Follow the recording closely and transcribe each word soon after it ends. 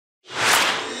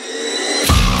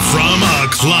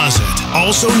closet,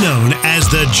 also known as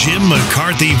the Jim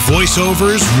McCarthy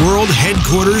Voiceovers World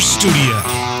Headquarters Studio.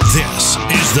 This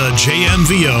is the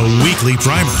JMVO Weekly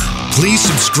Primer. Please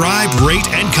subscribe, rate,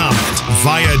 and comment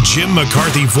via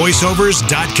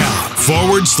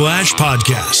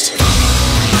jimmccarthyvoiceovers.com/podcast.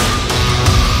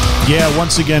 Yeah,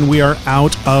 once again, we are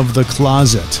out of the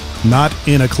closet. Not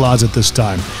in a closet this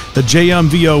time. The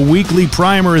JMVO Weekly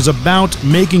Primer is about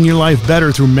making your life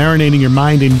better through marinating your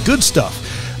mind in good stuff.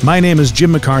 My name is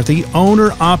Jim McCarthy,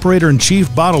 owner, operator, and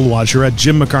chief bottle washer at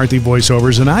Jim McCarthy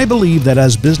Voiceovers, and I believe that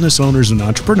as business owners and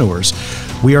entrepreneurs,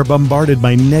 we are bombarded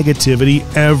by negativity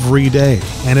every day,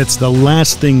 and it's the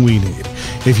last thing we need.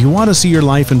 If you want to see your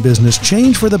life and business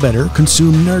change for the better,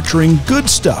 consume nurturing good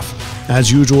stuff.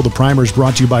 As usual, the primer is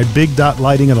brought to you by Big Dot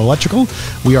Lighting and Electrical.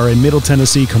 We are a Middle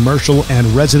Tennessee commercial and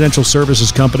residential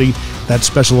services company that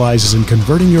specializes in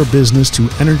converting your business to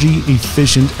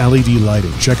energy-efficient LED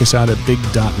lighting. Check us out at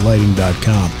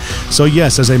bigdotlighting.com. So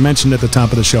yes, as I mentioned at the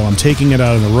top of the show, I'm taking it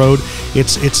out on the road.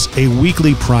 It's a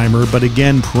weekly primer, but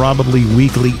again, probably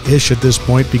weekly-ish at this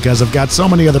point because I've got so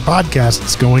many other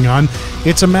podcasts going on.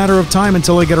 It's a matter of time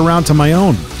until I get around to my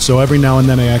own. So every now and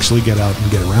then I actually get out and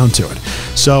get around to it.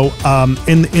 So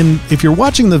if you're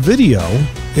watching the video,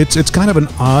 it's kind of an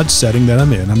odd setting that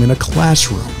I'm in. I'm in a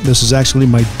classroom. This is actually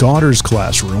my daughter's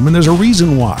classroom, and there's a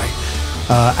reason why.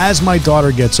 As my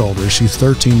daughter gets older, she's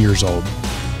 13 years old,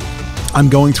 I'm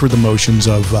going through the motions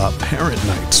of parent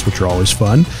nights, which are always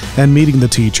fun, and meeting the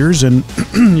teachers, and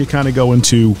you kind of go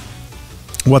into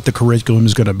what the curriculum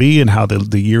is going to be and how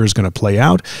the year is going to play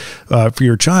out for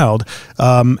your child.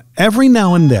 Every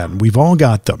now and then, we've all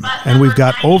got them, and we've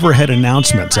got overhead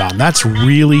announcements on. That's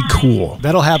really cool.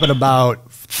 That'll happen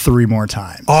about 3 more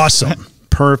times. Awesome.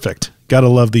 Perfect. Got to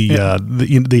love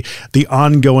the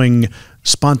ongoing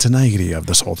spontaneity of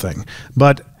this whole thing.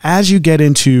 But as you get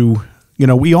into,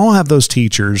 we all have those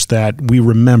teachers that we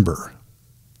remember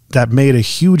that made a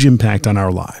huge impact on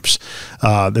our lives.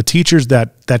 The teachers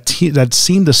that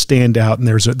seem to stand out, and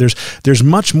there's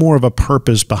much more of a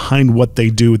purpose behind what they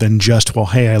do than just, well,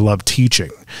 hey, I love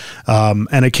teaching.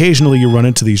 And occasionally you run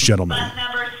into these gentlemen.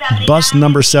 Bus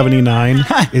number 79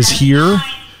 is here,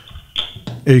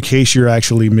 in case you're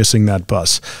actually missing that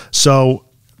bus. So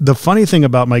the funny thing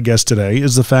about my guest today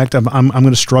is the fact I'm going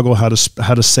to struggle how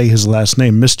to say his last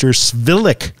name, Mr.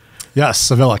 Svihlik. Yes,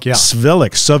 Svihlik, yeah.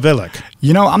 Svihlik.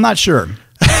 I'm not sure.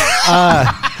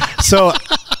 So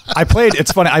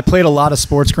it's funny, I played a lot of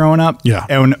sports growing up. Yeah.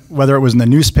 And whether it was in the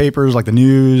newspapers, like the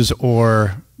news,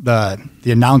 or the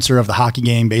announcer of the hockey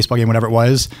game, baseball game, whatever it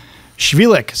was,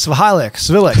 Svihlik.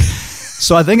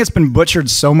 So I think it's been butchered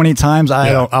so many times,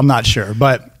 I'm not sure.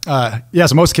 But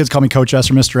so most kids call me Coach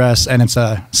S or Mr.S, and it's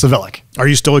Svihlik. Are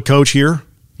you still a coach here?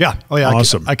 Yeah. Oh, yeah.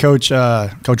 Awesome. I coach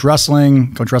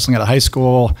wrestling out of high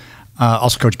school,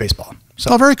 also coach baseball.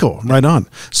 So. Oh, very cool. Right on.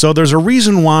 So there's a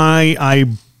reason why I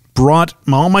brought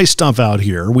all my stuff out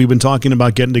here. We've been talking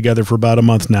about getting together for about a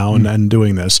month now and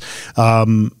doing this.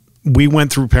 We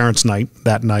went through Parents' Night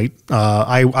that night.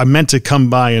 I meant to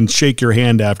come by and shake your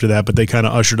hand after that, but they kind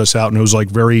of ushered us out, and it was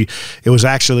it was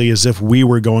actually as if we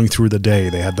were going through the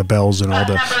day. They had the bells and all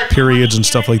the periods and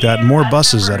stuff like that, and more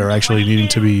buses that are actually needing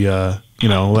to be,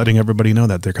 letting everybody know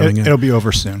that they're coming in. It'll be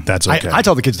over soon. That's okay. I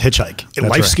tell the kids to hitchhike.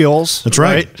 Life skills. That's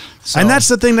right. So. And that's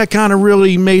the thing that kind of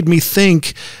really made me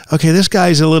think, okay, this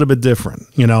guy's a little bit different.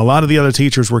 A lot of the other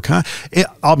teachers were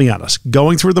I'll be honest,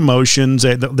 going through the motions.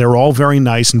 They're all very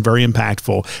nice and very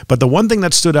impactful. But the one thing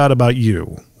that stood out about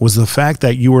you was the fact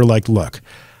that you were like, look,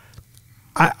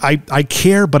 I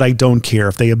care, but I don't care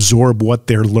if they absorb what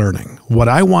they're learning. What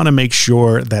I want to make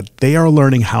sure that they are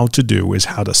learning how to do is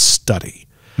how to study.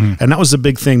 And that was the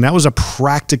big thing. That was a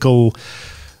practical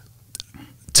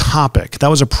topic. That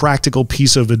was a practical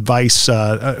piece of advice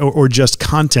or just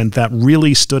content that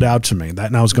really stood out to me.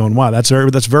 And I was going, wow, that's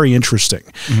very interesting.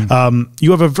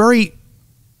 You have a very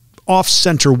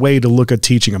off-center way to look at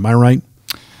teaching. Am I right?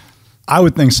 I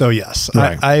would think so, yes.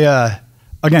 Right. I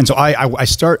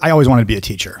always wanted to be a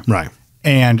teacher. Right.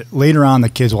 And later on, the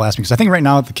kids will ask me, because I think right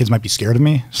now the kids might be scared of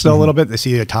me still a little bit. They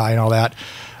see a tie and all that.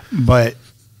 But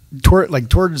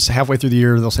towards halfway through the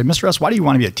year, they'll say, Mr. S, why do you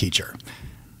want to be a teacher?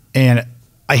 And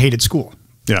I hated school.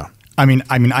 Yeah.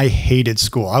 I hated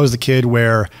school. I was the kid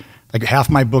where half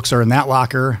my books are in that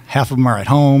locker, half of them are at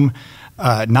home,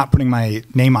 not putting my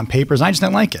name on papers. I just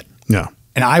didn't like it. Yeah.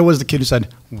 And I was the kid who said,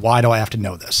 why do I have to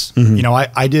know this?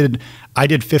 I did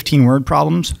 15 word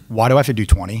problems. Why do I have to do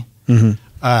 20?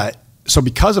 So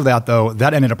because of that, though,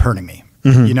 that ended up hurting me.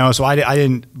 So I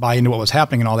didn't buy into what was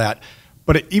happening and all that.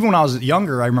 But even when I was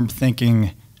younger, I remember thinking,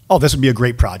 oh, this would be a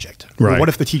great project. Right. What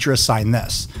if the teacher assigned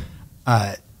this?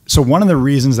 So one of the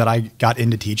reasons that I got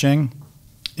into teaching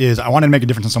is I wanted to make a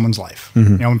difference in someone's life. You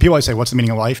know, when people always say, what's the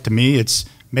meaning of life? To me, it's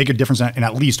make a difference in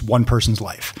at least one person's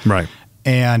life. Right.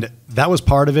 And that was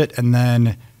part of it. And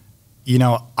then, you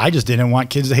know, I just didn't want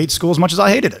kids to hate school as much as I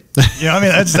hated it. You know what I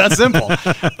mean? That's that simple.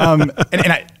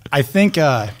 And I think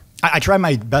I try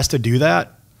my best to do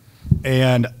that.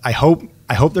 And I hope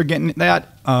they're getting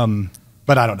that.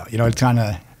 But I don't know. You know, it's kind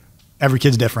of, every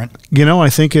kid's different. You know, I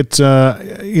think it's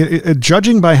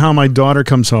judging by how my daughter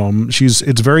comes home,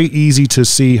 it's very easy to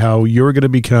see how you're going to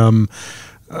become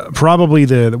probably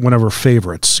one of her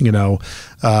favorites, you know.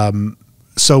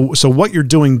 So what you're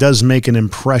doing does make an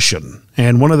impression.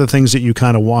 And one of the things that you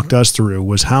kind of walked us through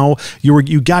was how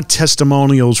you got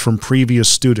testimonials from previous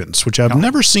students, which I've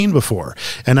never seen before.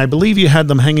 And I believe you had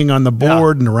them hanging on the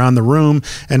board and around the room,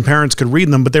 and parents could read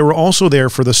them, but they were also there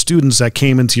for the students that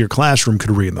came into your classroom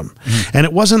could read them. And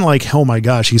it wasn't like, oh my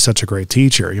gosh, he's such a great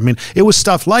teacher. I mean, it was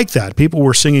stuff like that. People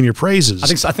were singing your praises.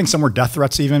 I think some were death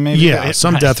threats even, maybe. Yeah,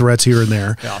 some death threats here and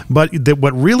there. But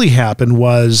what really happened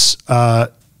was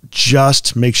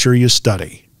just make sure you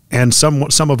study. And some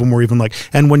of them were even like,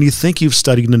 and when you think you've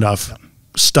studied enough,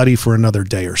 study for another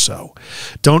day or so.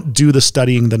 Don't do the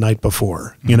studying the night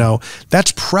before. You know,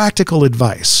 that's practical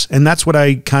advice. And that's what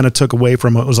I kind of took away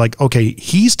from it. It was like, okay,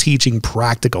 he's teaching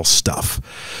practical stuff.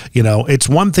 You know, it's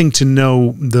one thing to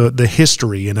know the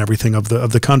history and everything of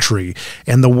the country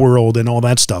and the world and all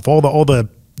that stuff, all the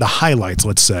highlights,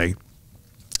 let's say.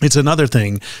 It's another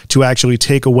thing to actually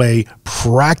take away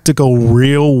practical,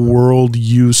 real-world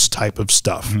use type of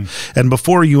stuff. And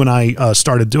before you and I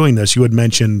started doing this, you had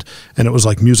mentioned, and it was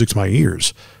like music to my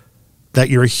ears, that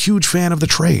you're a huge fan of the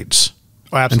trades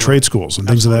and trade schools and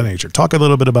things of that nature. Talk a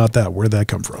little bit about that. Where did that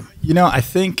come from? You know, I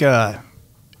think, and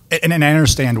I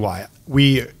understand why.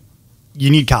 You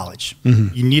need college.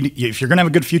 If you're going to have a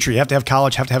good future, you have to have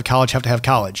college, have to have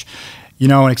college. You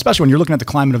know, and especially when you're looking at the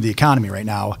climate of the economy right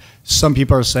now, some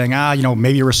people are saying, you know,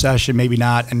 maybe a recession, maybe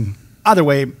not. And either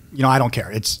way, you know, I don't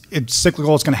care. It's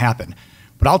cyclical. It's going to happen.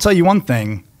 But I'll tell you one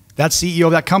thing, that CEO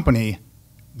of that company,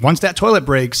 once that toilet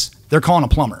breaks, they're calling a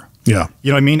plumber. Yeah.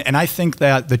 You know what I mean? And I think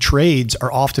that the trades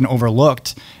are often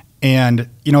overlooked. And,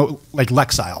 you know, like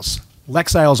Lexiles.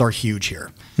 Lexiles are huge here.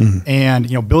 And,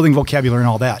 you know, building vocabulary and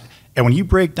all that. And when you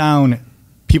break down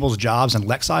people's jobs and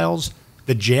Lexiles,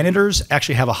 the janitors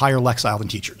actually have a higher Lexile than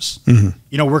teachers,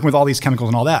 you know, working with all these chemicals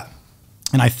and all that.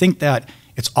 And I think that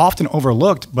it's often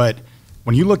overlooked, but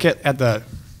when you look at the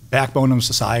backbone of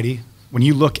society, when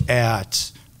you look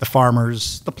at the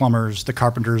farmers, the plumbers, the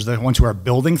carpenters, the ones who are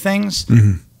building things,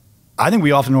 I think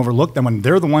we often overlook them when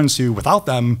they're the ones who, without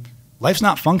them, life's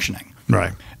not functioning.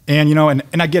 Right. And, you know, and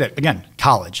I get it, again,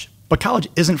 college, but college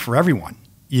isn't for everyone,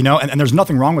 you know, and there's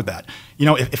nothing wrong with that. You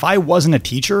know, if I wasn't a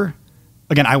teacher,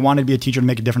 again, I wanted to be a teacher to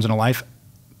make a difference in a life,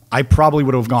 I probably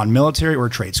would have gone military or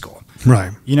trade school.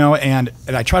 Right. You know, and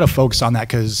I try to focus on that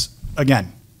because,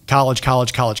 again, college.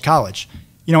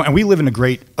 You know, and we live in a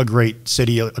great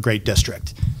city, a great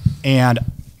district. And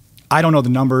I don't know the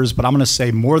numbers, but I'm going to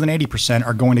say more than 80%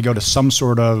 are going to go to some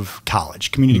sort of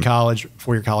college, community college,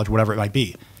 four-year college, whatever it might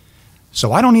be.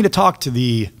 So I don't need to talk to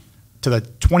the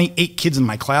 28 kids in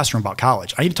my classroom about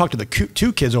college. I need to talk to the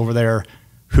 2 kids over there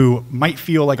who might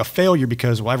feel like a failure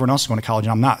because, well, everyone else is going to college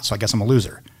and I'm not, so I guess I'm a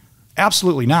loser.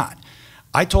 Absolutely not.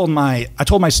 I told my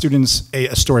students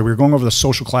a story. We were going over the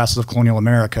social classes of colonial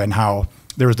America and how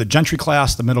there was the gentry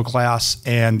class, the middle class,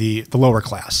 and the lower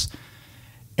class.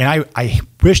 And I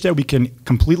wish that we can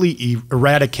completely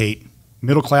eradicate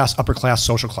middle class, upper class,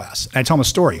 social class. And I tell them a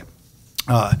story.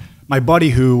 My buddy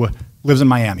who lives in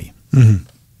Miami,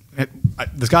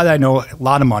 this guy that I know, a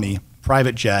lot of money,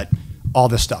 private jet, all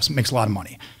this stuff, so makes a lot of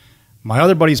money. My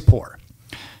other buddy's poor.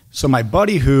 So my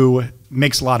buddy who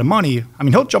makes a lot of money, I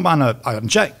mean, he'll jump on a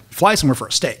jet, fly somewhere for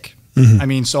a steak. I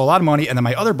mean, so a lot of money. And then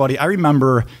my other buddy, I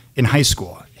remember in high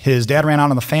school, his dad ran out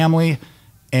on the family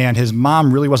and his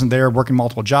mom really wasn't there, working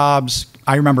multiple jobs.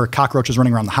 I remember cockroaches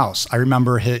running around the house. I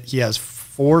remember he has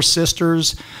 4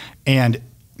 sisters, and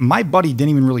my buddy didn't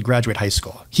even really graduate high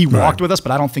school. He walked with us,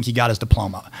 but I don't think he got his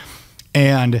diploma.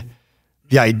 And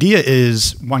the idea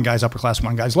is one guy's upper class,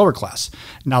 one guy's lower class.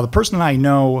 Now, the person that I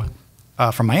know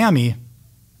from Miami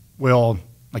will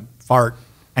like fart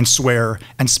and swear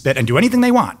and spit and do anything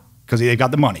they want because they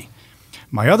got the money.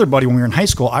 My other buddy, when we were in high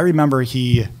school, I remember and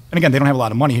again, they don't have a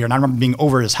lot of money here, and I remember being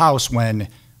over at his house when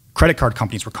credit card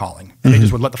companies were calling. And they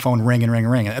just would let the phone ring and ring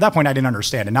and ring. And at that point, I didn't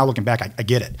understand. And now looking back, I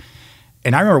get it.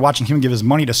 And I remember watching him give his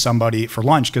money to somebody for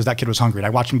lunch because that kid was hungry. And I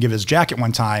watched him give his jacket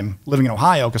one time living in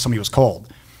Ohio because somebody was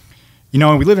cold. You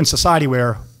know, and we live in a society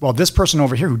where, well, this person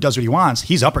over here who does what he wants,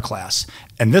 he's upper class.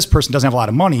 And this person doesn't have a lot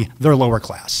of money, they're lower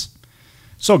class.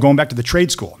 So going back to the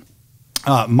trade school,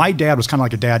 my dad was kind of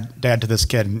like a dad to this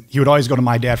kid, and he would always go to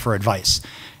my dad for advice.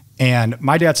 And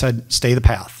my dad said, "Stay the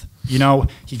path." You know,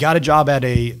 he got a job at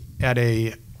a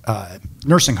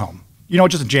nursing home. You know,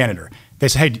 just a janitor. They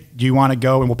said, "Hey, do you want to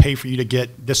go and we'll pay for you to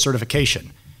get this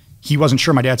certification?" He wasn't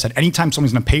sure. My dad said, "Anytime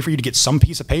someone's going to pay for you to get some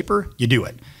piece of paper, you do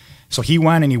it." So he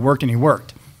went and he worked and he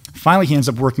worked. Finally, he ends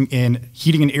up working in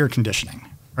heating and air conditioning.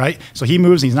 Right? So he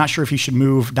moves, and he's not sure if he should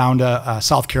move down to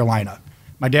South Carolina.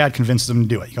 My dad convinces him to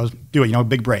do it. He goes, "Do it, you know,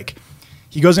 big break."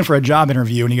 He goes in for a job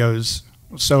interview, and he goes,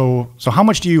 so how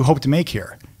much do you hope to make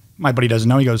here? My buddy doesn't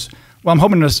know. He goes, "Well, I'm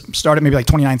hoping to start at maybe like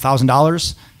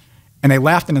 $29,000. And they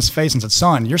laughed in his face and said,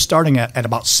 "Son, you're starting at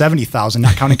about $70,000,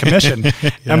 not counting commission."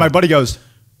 Yeah. And my buddy goes,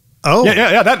 "Oh,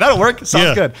 yeah, that'll work.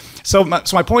 Sounds good." So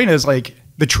my point is, like,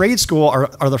 the trade school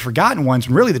are the forgotten ones.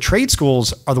 And really, the trade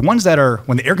schools are the ones that are,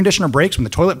 when the air conditioner breaks, when the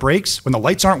toilet breaks, when the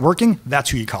lights aren't working,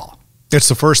 that's who you call. It's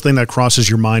the first thing that crosses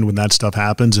your mind when that stuff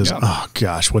happens is, oh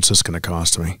gosh, what's this going to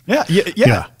cost me? Yeah.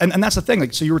 And that's the thing.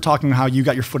 Like, so you were talking how you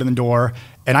got your foot in the door,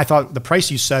 and I thought the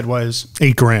price you said was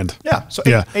 $8,000. Yeah, so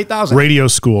 $8,000. Radio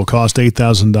school cost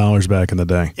 $8,000 back in the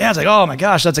day. Yeah, it's like, oh my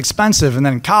gosh, that's expensive. And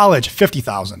then in college,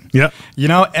 $50,000. Yeah, you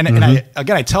know, and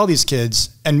I tell these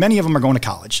kids, and many of them are going to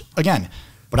college again,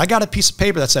 but I got a piece of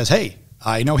paper that says, "Hey,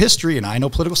 I know history and I know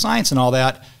political science and all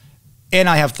that, and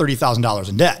I have $30,000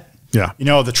 in debt." Yeah. You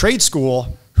know, the trade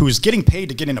school, who's getting paid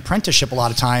to get an apprenticeship a lot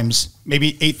of times,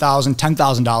 maybe $8,000,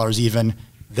 $10,000 even,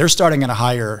 they're starting at a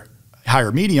higher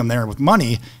medium there with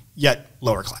money, yet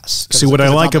lower class. See, what I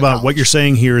like about what you're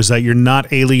saying here is that you're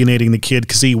not alienating the kid.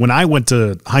 Because see, when I went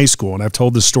to high school, and I've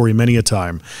told this story many a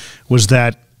time, was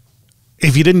that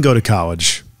if you didn't go to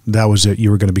college, that was it.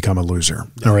 You were going to become a loser.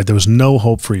 Yeah. All right. There was no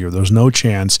hope for you. There was no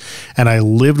chance. And I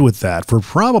lived with that for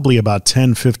probably about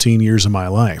 10, 15 years of my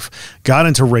life. Got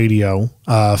into radio,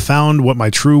 found what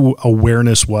my true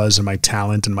awareness was and my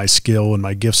talent and my skill and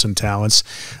my gifts and talents,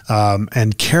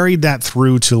 and carried that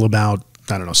through till about,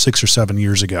 I don't know, 6 or 7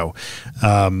 years ago.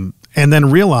 And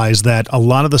then realized that a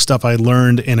lot of the stuff I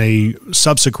learned in a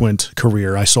subsequent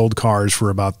career, I sold cars for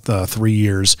about 3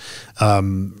 years.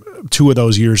 2 of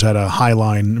those years at a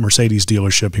Highline Mercedes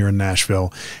dealership here in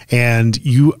Nashville. And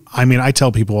I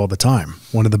tell people all the time,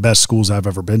 one of the best schools I've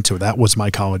ever been to, that was my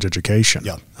college education.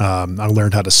 Yeah. I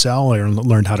learned how to sell. I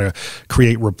learned how to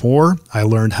create rapport. I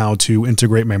learned how to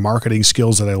integrate my marketing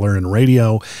skills that I learned in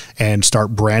radio and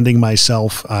start branding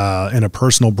myself in a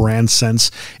personal brand sense.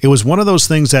 It was one of those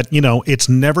things that, you know, it's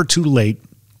never too late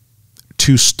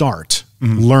to start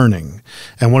learning.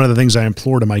 And one of the things I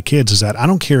implore to my kids is that I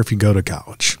don't care if you go to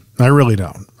college. I really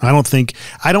don't. I don't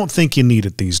think you need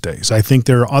it these days. I think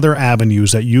there are other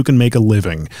avenues that you can make a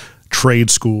living. Trade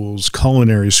schools,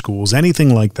 culinary schools,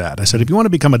 anything like that. I said, if you want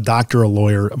to become a doctor, a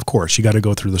lawyer, of course, you got to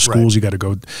go through the schools. Right. You got to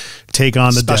go take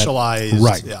on the specialized. Debt.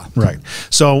 Right. Yeah. Right.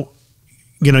 So,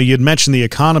 you know, you had mentioned the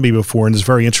economy before, and it's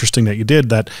very interesting that you did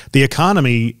that. The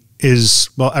economy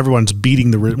is, well, everyone's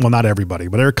beating well, not everybody,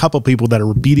 but there are a couple people that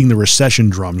are beating the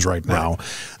recession drums right now.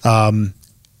 Right.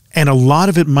 And a lot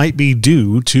of it might be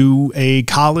due to a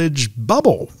college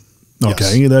bubble.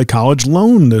 Okay, yes. The college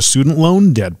loan, the student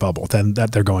loan debt bubble that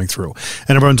they're going through.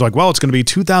 And everyone's like, well, it's going to be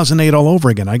 2008 all over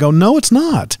again. I go, no, it's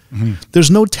not. There's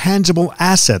no tangible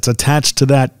assets attached to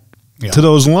that, to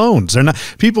those loans. They're not.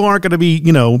 People aren't going to be,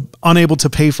 you know, unable to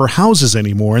pay for houses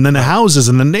anymore. And then the houses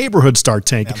in the neighborhood start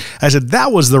tanking. I said,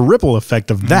 that was the ripple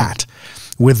effect of that.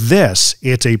 With this,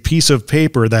 it's a piece of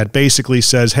paper that basically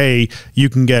says, hey, you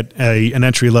can get an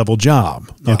entry-level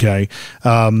job, okay?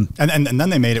 And then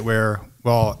they made it where,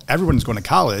 well, everyone's going to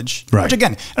college, right. Which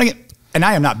again, and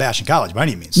I am not bashing college by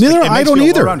any means. Neither, I don't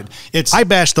either. I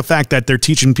bash the fact that they're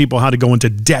teaching people how to go into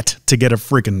debt to get a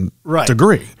freaking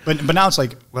degree. But now it's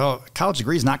like, well, a college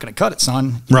degree is not going to cut it,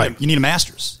 son. You need a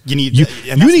master's. You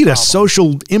need a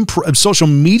social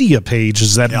media page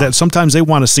that sometimes they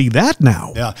want to see that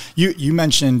now. Yeah, you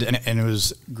mentioned, and it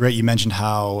was great. You mentioned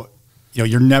how, you know,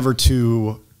 you're never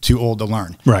too old to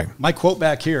learn. Right. My quote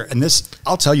back here, and this,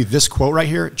 I'll tell you, this quote right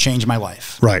here changed my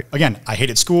life. Right. Again, I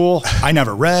hated school. I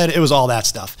never read. It was all that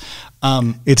stuff.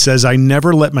 It says, I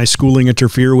never let my schooling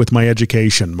interfere with my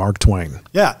education. Mark Twain.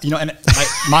 Yeah. You know, and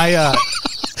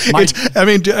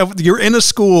you're in a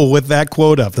school with that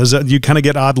quote up. You kind of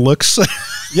get odd looks.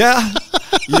 Yeah.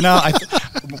 You know,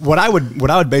 what I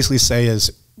would basically say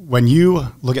is, when you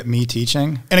look at me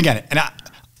teaching, and again,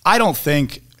 I don't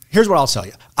think, here's what I'll tell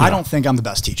you. I don't think I'm the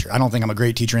best teacher. I don't think I'm a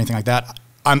great teacher or anything like that.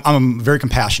 I'm very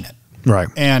compassionate. Right.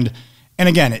 And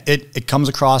again, it comes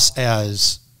across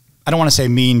as, I don't want to say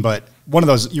mean, but one of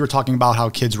those, you were talking about how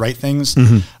kids write things.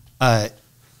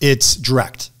 It's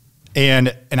direct.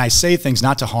 And I say things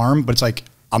not to harm, but it's like,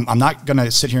 I'm not going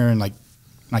to sit here and like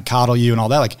coddle you and all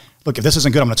that. Like, look, if this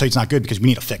isn't good, I'm going to tell you it's not good because we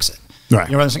need to fix it. Right.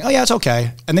 You know, rather than saying, oh yeah, it's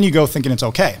okay. And then you go thinking it's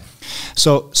okay.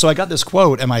 So I got this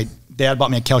quote, and my dad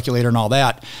bought me a calculator and all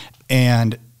that.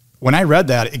 And when I read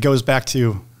that, it goes back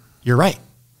to, you're right.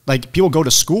 Like, people go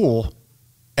to school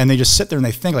and they just sit there and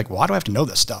they think like, why do I have to know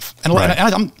this stuff? And, right.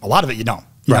 and a lot of it you don't,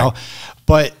 you know,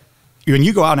 but when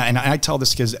you go out, and I tell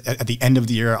this kids at the end of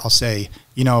the year, I'll say,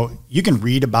 you know, you can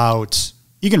read about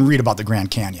the Grand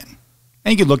Canyon,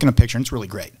 and you can look in a picture and it's really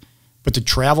great. But to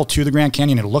travel to the Grand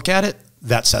Canyon and look at it,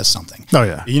 that says something. Oh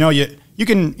yeah. You know, you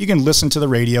can listen to the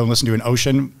radio and listen to an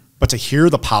ocean, but to hear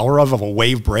the power of a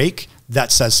wave break,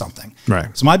 that says something.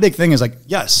 Right. So my big thing is like,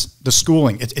 yes, the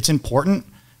schooling, it's important,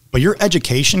 but your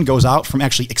education goes out from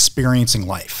actually experiencing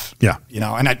life. Yeah. You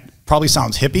know, and that probably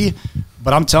sounds hippie,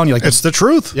 but I'm telling you, like, it's the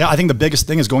truth. Yeah. I think the biggest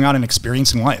thing is going out and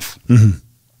experiencing life. Mm-hmm.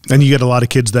 And you get a lot of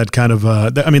kids that kind of,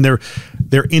 I mean,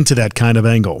 they're into that kind of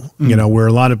angle, you know, where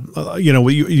a lot of, you know,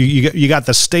 you got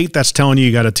the state that's telling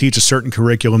you got to teach a certain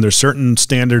curriculum. There's certain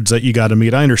standards that you got to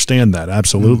meet. I understand that.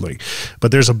 Absolutely.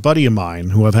 But there's a buddy of mine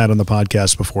who I've had on the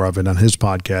podcast before. I've been on his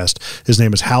podcast. His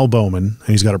name is Hal Bowman, and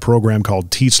he's got a program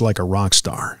called Teach Like a Rock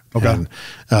Star. Okay. And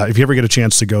if you ever get a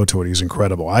chance to go to it, he's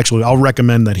incredible. Actually, I'll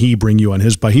recommend that he bring you on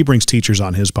his, but he brings teachers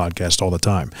on his podcast all the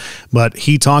time. But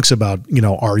he talks about, you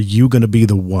know, are you going to be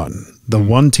the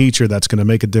one teacher that's going to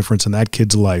make a difference in that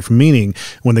kid's life? Meaning,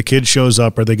 when the kid shows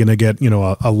up, are they going to get, you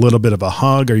know, a little bit of a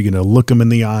hug? Are you going to look them in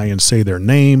the eye and say their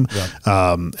name?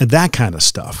 Yeah. And that kind of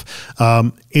stuff,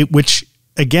 which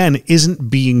again isn't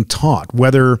being taught,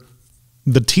 whether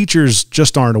the teachers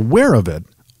just aren't aware of it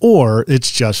or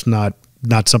it's just not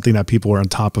something that people are on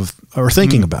top of or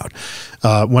thinking about.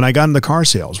 When I got into car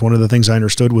sales, one of the things I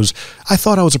understood was I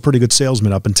thought I was a pretty good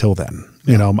salesman up until then.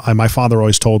 You know, my father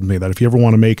always told me that if you ever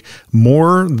want to make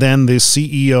more than the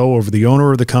CEO or the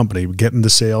owner of the company, get into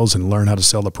sales and learn how to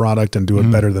sell the product and do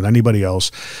it better than anybody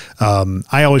else.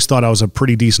 I always thought I was a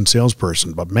pretty decent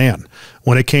salesperson, but man,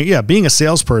 when it came, being a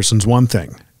salesperson's one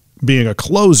thing, being a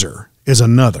closer is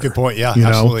another. Good point. Yeah, you know,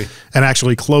 absolutely. And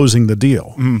actually closing the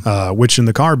deal, which in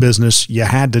the car business you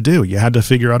had to do. You had to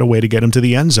figure out a way to get him to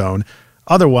the end zone.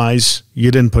 Otherwise, you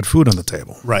didn't put food on the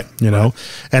table. Right. You know,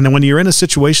 and then when you're in a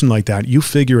situation like that, you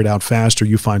figure it out faster.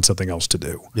 You find something else to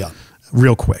do. Yeah.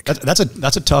 Real quick. That's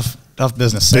a tough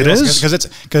business. Sales, it is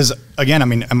because again, I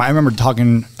mean, I remember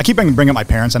talking. I keep bringing up my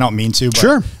parents. I don't mean to. But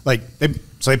sure. Like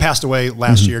they passed away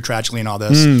last year tragically and all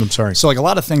this. I'm sorry. So like a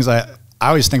lot of things I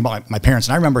always think about my parents,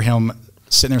 and I remember him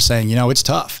sitting there saying, you know, it's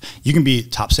tough. You can be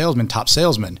top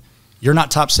salesman. You're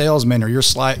not top salesman, or your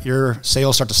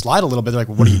sales start to slide a little bit. They're like,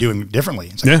 well, what are you doing differently?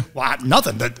 It's like, well,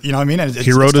 nothing. You know what I mean? It's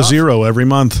 0 to 0 every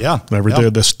month. Yeah.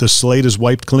 The slate is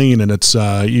wiped clean, and it's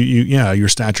your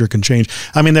stature can change.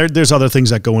 I mean, there's other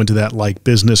things that go into that, like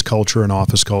business culture and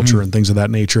office culture and things of that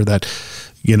nature that,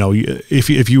 you know,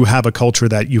 if you have a culture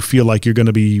that you feel like you're going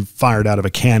to be fired out of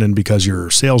a cannon because your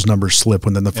sales numbers slip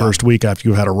within the first week after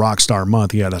you had a rock star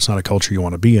month, that's not a culture you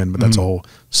want to be in. But that's a whole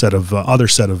set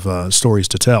of stories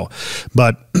to tell.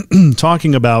 But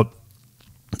talking about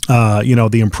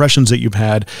the impressions that you've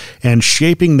had and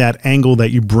shaping that angle that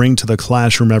you bring to the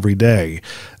classroom every day,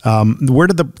 where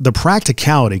did the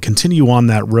practicality continue on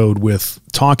that road with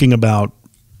talking about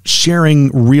sharing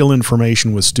real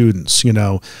information with students? You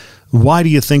know, why do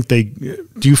you think do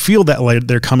you feel that like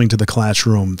they're coming to the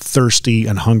classroom thirsty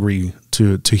and hungry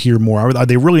to hear more? Are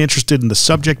they really interested in the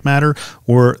subject matter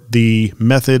or the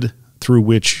method through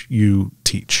which you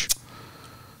teach?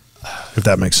 If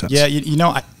that makes sense. Yeah. You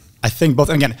know, I think both.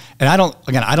 And I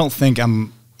don't think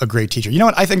I'm a great teacher. You know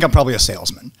what? I think I'm probably a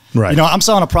salesman. Right. You know, I'm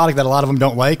selling a product that a lot of them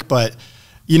don't like, but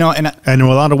you know, and in a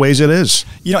lot of ways it is.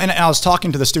 You know, and I was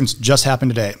talking to the students just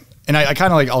happened today, and I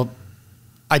kind of like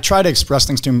I try to express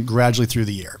things to them gradually through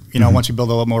the year, you know, once we build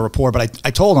a little more rapport. But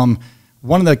I told them,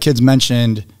 one of the kids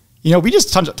mentioned, you know, we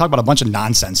just talk about a bunch of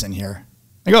nonsense in here.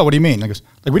 I go, what do you mean? I goes,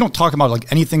 like, we don't talk about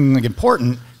like anything like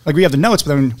important. Like we have the notes,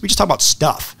 but then we just talk about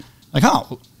stuff. Like,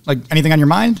 oh, like anything on your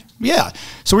mind? Yeah.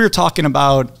 So we were talking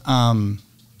about,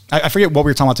 I forget what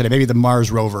we were talking about today, maybe the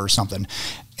Mars rover or something.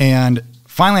 And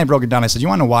finally I broke it down. I said, you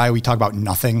want to know why we talk about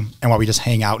nothing and why we just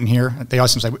hang out in here? They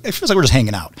always say, it feels like we're just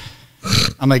hanging out.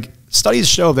 I'm like, studies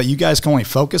show that you guys can only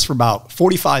focus for about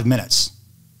 45 minutes.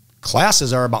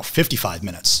 Classes are about 55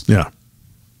 minutes. Yeah.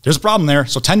 There's a problem there.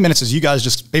 So 10 minutes is you guys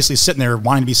just basically sitting there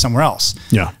wanting to be somewhere else.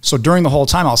 Yeah. So during the whole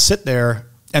time, I'll sit there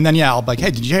and then, I'll be like,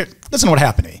 hey, did you hear? Listen to what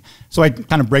happened to me. So I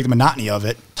kind of break the monotony of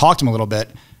it, talk to them a little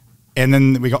bit, and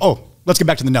then we go, oh, let's get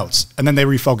back to the notes. And then they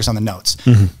refocus on the notes.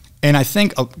 And I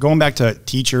think going back to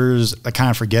teachers kind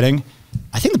of forgetting,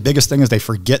 I think the biggest thing is they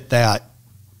forget that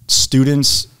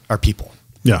students are people.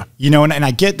 Yeah. You know, and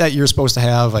I get that you're supposed to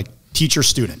have like teacher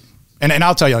student. And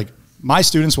I'll tell you, like, my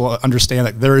students will understand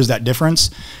that there is that difference,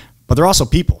 but they're also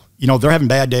people. You know, they're having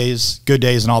bad days, good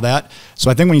days, and all that. So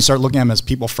I think when you start looking at them as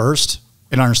people first,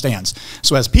 it understands.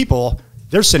 So as people,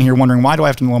 they're sitting here wondering, why do I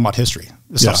have to know about history?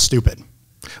 This stuff's stupid.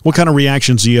 What kind of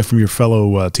reactions do you have from your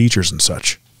fellow teachers and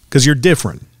such? Because you're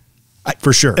different,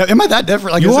 for sure. Am I that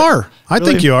different? Like, you are. I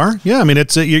think you are. Yeah. I mean,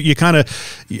 it's you kind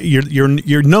of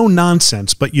you're no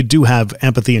nonsense, but you do have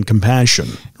empathy and compassion,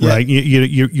 right?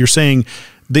 You're saying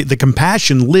the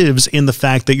compassion lives in the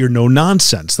fact that you're no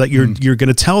nonsense. That you're going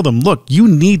to tell them, look, you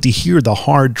need to hear the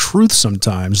hard truth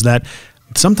sometimes. That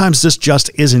sometimes this just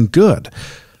isn't good.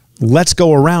 Let's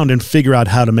go around and figure out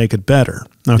how to make it better.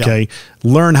 Okay.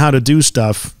 Learn how to do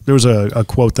stuff. There was a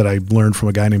quote that I learned from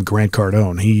a guy named Grant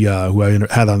Cardone, who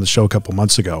I had on the show a couple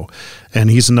months ago. And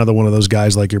he's another one of those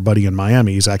guys like your buddy in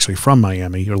Miami. He's actually from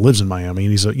Miami or lives in Miami.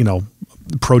 And he's,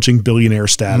 approaching billionaire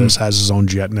status, has his own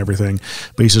jet and everything.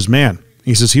 But he says, man,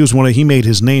 he made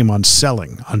his name on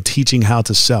selling, on teaching how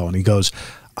to sell. And he goes,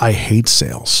 I hate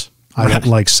sales. I don't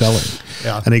like selling.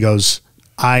 And he goes,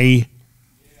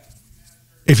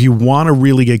 if you want to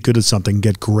really get good at something,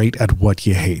 get great at what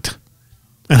you hate.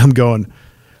 And I'm going,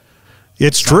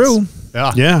 it's true.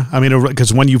 Yeah. I mean,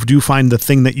 because when you do find the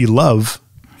thing that you love,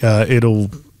 it'll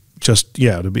just,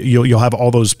 you'll have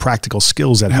all those practical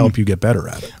skills that help you get better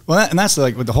at it. Well, and that's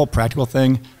like with the whole practical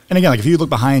thing. And again, like if you look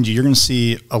behind you, you're going to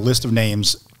see a list of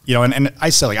names, and I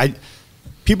said, like,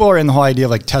 people are in the whole idea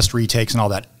of like test retakes and all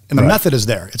that. And the method is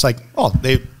there. It's like, oh,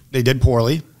 they did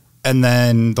poorly, and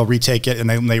then they'll retake it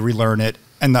and they relearn it.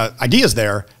 And the idea is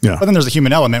there, but then there's a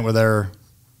human element where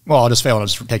I'll just fail and I'll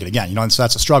just take it again, and so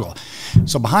that's a struggle.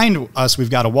 So behind us, we've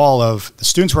got a wall of the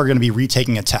students who are going to be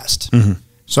retaking a test.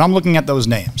 So I'm looking at those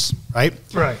names, right?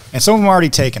 Right. And some of them are already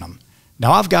taken them.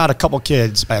 Now I've got a couple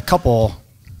kids, by a couple,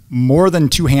 more than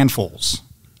 2 handfuls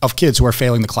of kids who are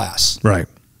failing the class. Right.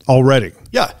 Already.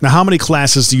 Yeah. Now how many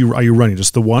classes are you running?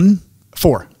 Just the one?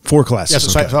 4. 4 classes.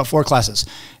 Yes, so about 4 classes.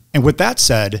 And with that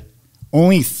said,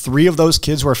 only 3 of those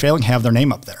kids who are failing have their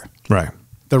name up there. Right.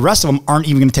 The rest of them aren't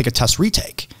even going to take a test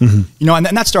retake. And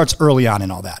that starts early on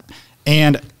and all that.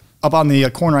 And up on the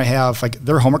corner, I have like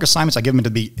their homework assignments. I give them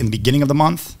in the beginning of the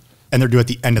month, and they're due at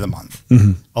the end of the month.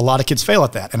 A lot of kids fail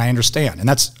at that, and I understand. And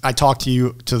I talk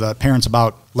to the parents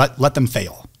about let them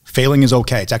fail. Failing is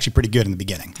okay. It's actually pretty good in the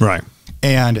beginning. Right.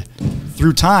 And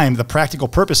through time, the practical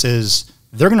purpose is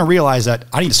they're going to realize that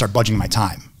I need to start budgeting my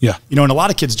time. Yeah. And a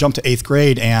lot of kids jump to 8th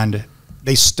grade and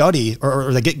they study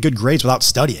or they get good grades without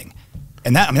studying.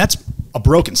 And that's a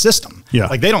broken system. Yeah.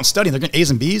 Like they don't study, they're getting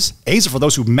A's and B's. A's are for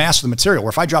those who master the material, where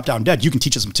if I drop down dead, you can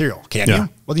teach us material. Can you?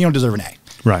 Well, you don't deserve an A.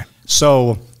 Right.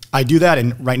 So I do that,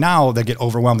 and right now they get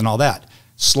overwhelmed and all that.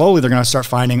 Slowly they're going to start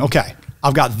finding, okay,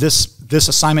 I've got this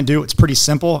assignment due. It's pretty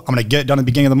simple. I'm going to get it done at the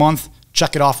beginning of the month,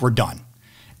 check it off, we're done.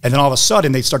 And then all of a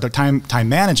sudden they start their time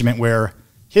management where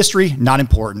history, not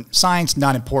important. Science,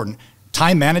 not important.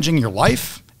 Time managing your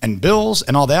life and bills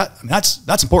and all that, I mean,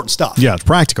 that's important stuff. Yeah, it's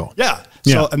practical. Yeah.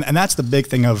 So and that's the big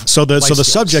thing of so the skills.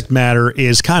 subject matter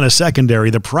is kind of secondary.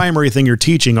 The primary thing you're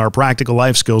teaching are practical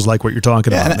life skills, like what you're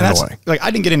talking about. And that's, like I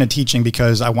didn't get into teaching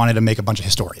because I wanted to make a bunch of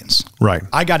historians. Right.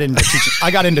 I got into teaching. I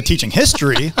got into teaching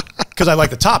history because I like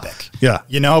the topic. Yeah.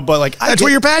 But like that's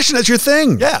where you're passionate. That's your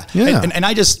thing. Yeah. Yeah. And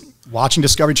I just watching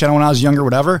Discovery Channel when I was younger,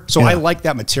 whatever. So I like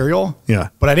that material. Yeah.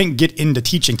 But I didn't get into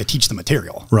teaching to teach the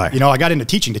material. Right. I got into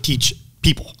teaching to teach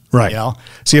people. Right.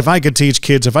 See, if I could teach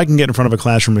kids, if I can get in front of a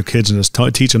classroom of kids and just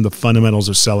teach them the fundamentals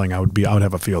of selling, I would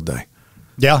have a field day.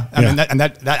 Yeah. I mean,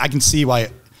 that I can see why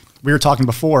we were talking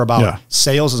before about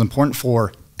sales is important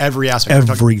for every aspect.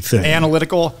 Everything.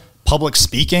 Analytical, public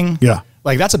speaking. Yeah.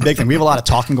 Like that's a big thing. We have a lot of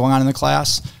talking going on in the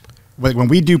class. When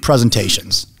we do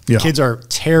presentations, kids are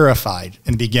terrified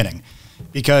in the beginning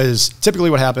because typically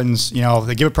what happens,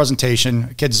 they give a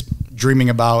presentation, kids dreaming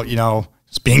about,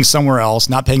 being somewhere else,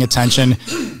 not paying attention.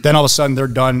 Then all of a sudden they're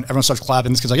done. Everyone starts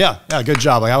clapping. This kid's like, yeah, good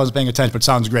job. Like I wasn't paying attention, but it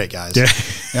sounds great, guys.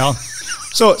 Yeah.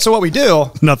 So what we do.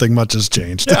 Nothing much has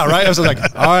changed. Yeah, right. I was like,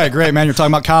 all right, great, man. You're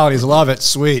talking about colonies. Love it.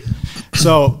 Sweet.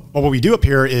 So what we do up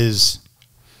here is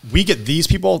we get these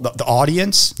people, the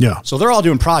audience. Yeah. So they're all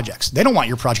doing projects. They don't want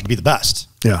your project to be the best.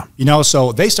 Yeah.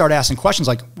 So they start asking questions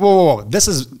like, whoa, this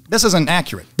isn't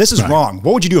accurate. This is wrong.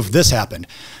 What would you do if this happened?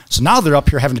 So now they're up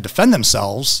here having to defend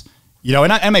themselves.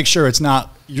 And I make sure it's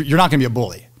not, you're not going to be a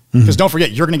bully. Because don't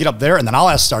forget, you're going to get up there and then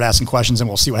I'll start asking questions and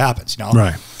we'll see what happens,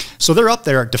 Right. So they're up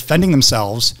there defending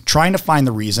themselves, trying to find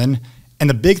the reason. And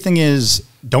the big thing is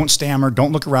don't stammer,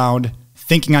 don't look around,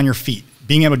 thinking on your feet,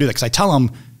 being able to do that. Because I tell them,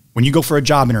 when you go for a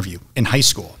job interview in high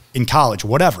school, in college,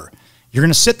 whatever, you're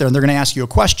going to sit there and they're going to ask you a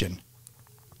question.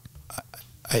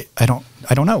 I don't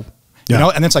know. Yeah. You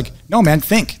know, and it's like, no, man,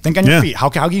 think on your feet. How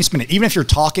can you spin it? Even if you're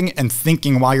talking and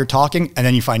thinking while you're talking, and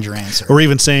then you find your answer. Or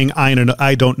even saying,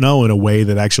 I don't know, in a way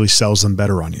that actually sells them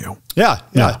better on you. Yeah.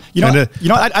 You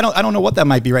know, I don't know what that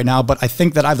might be right now, but I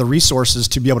think that I have the resources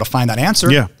to be able to find that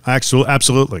answer. Yeah,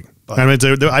 absolutely. I mean,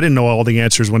 I didn't know all the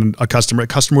answers when a customer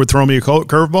would throw me a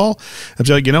curveball. I'd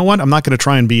be like, you know what? I'm not going to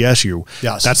try and BS you.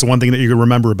 Yes. That's the one thing that you can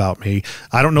remember about me.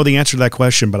 I don't know the answer to that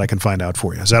question, but I can find out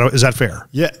for you. Is that fair?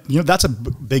 Yeah. You know, that's a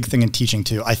big thing in teaching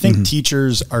too. I think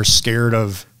teachers are scared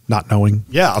of not knowing.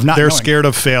 Yeah, of not They're knowing. scared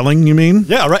of failing, you mean?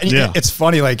 Yeah, right. And yeah. It's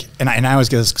funny, like, and I always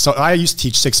get this. So I used to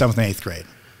teach 6th, 7th, and 8th grade.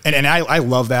 And I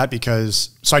love that because,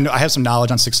 so I know I have some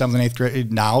knowledge on 6th, 7th, and 8th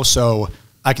grade now. So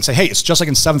I can say, hey, it's just like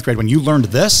in 7th grade when you learned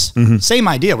this, same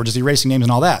idea. We're just erasing names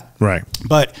and all that. Right.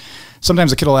 But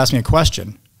sometimes a kid will ask me a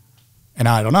question and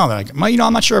I don't know. They're like, you know,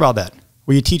 I'm not sure about that.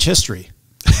 Will you teach history?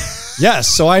 Yes.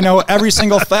 So I know every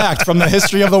single fact from the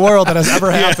history of the world that has ever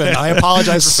happened. I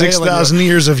apologize for 6,000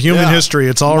 years of human history.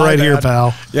 It's all right here,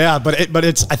 pal. Yeah. But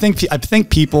it's, I think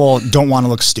people don't want to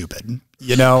look stupid.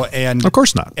 You know, and of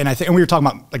course not. And I think, and we were talking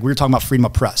about freedom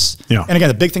of press. Yeah. And again,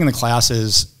 the big thing in the class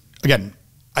is, again,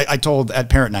 I told at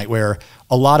parent night where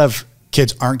a lot of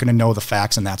kids aren't going to know the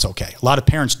facts, and that's okay. A lot of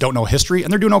parents don't know history,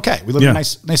 and they're doing okay. We live in a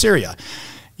nice area,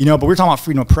 you know. But we're talking about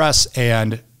freedom of press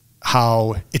and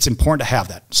how it's important to have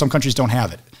that. Some countries don't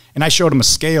have it, and I showed them a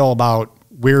scale about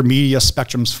where media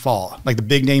spectrums fall, like the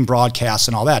big name broadcasts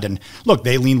and all that. And look,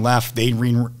 they lean left, they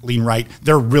lean right.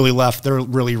 They're really left, they're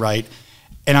really right.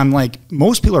 And I'm like,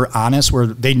 most people are honest where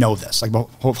they know this. Like the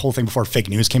whole thing before fake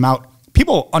news came out,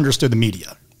 people understood the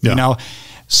media, you know?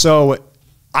 So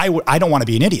I don't want to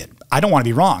be an idiot. I don't want to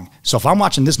be wrong. So if I'm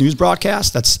watching this news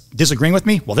broadcast that's disagreeing with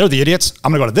me, well, they're the idiots.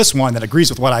 I'm going to go to this one that agrees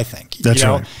with what I think. That's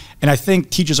right. And I think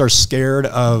teachers are scared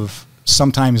of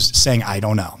sometimes saying, I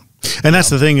don't know. And that's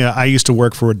the thing. I used to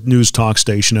work for a news talk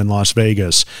station in Las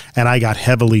Vegas, and I got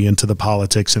heavily into the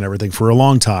politics and everything for a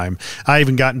long time. I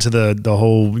even got into the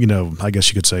whole, you know, I guess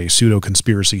you could say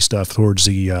pseudo-conspiracy stuff towards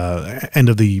the end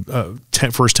of the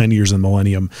first 10 years of the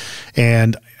millennium.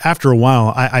 And after a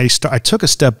while, I took a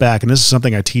step back, and this is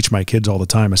something I teach my kids all the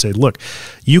time. I say, look,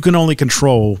 you can only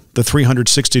control the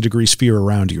 360-degree sphere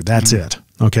around you. That's it.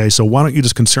 Okay, so why don't you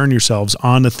just concern yourselves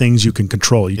on the things you can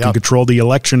control? You can control the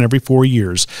election every 4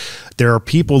 years. There are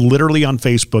people literally on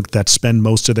Facebook that spend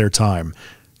most of their time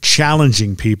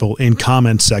challenging people in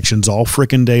comment sections all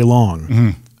frickin' day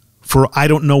long. For I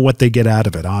don't know what they get out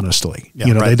of it, honestly.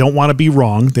 You know, they don't want to be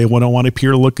wrong. They don't want to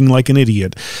appear looking like an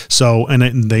idiot. So,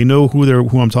 and they know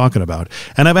who I'm talking about.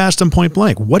 And I've asked them point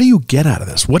blank, what do you get out of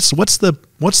this? What's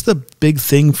the big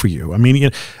thing for you? I mean,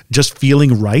 just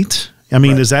feeling right. I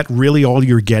mean, is that really all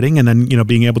you're getting? And then, you know,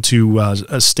 being able to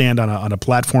stand on a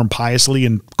platform piously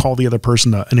and call the other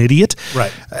person an idiot.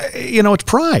 Right. You know, it's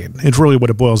pride. It's really what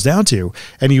it boils down to.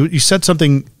 And you said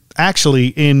something actually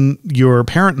in your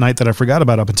parent night that I forgot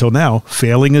about up until now.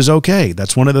 Failing is okay.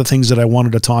 That's one of the things that I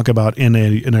wanted to talk about in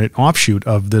an offshoot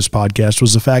of this podcast,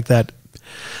 was the fact that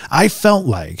I felt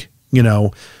like, you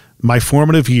know, my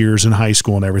formative years in high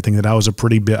school and everything, that I was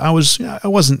I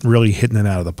wasn't really hitting it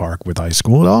out of the park with high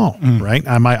school at all, right?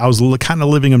 I was kind of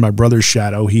living in my brother's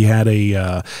shadow. He had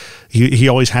he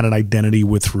always had an identity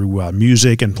through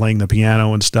music and playing the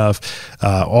piano and stuff,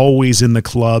 always in the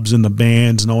clubs and the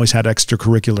bands, and always had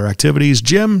extracurricular activities.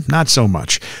 Jim, not so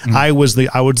much. I was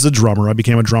the drummer. I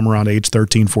became a drummer around age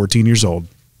 13, 14 years old,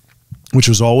 which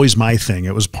was always my thing.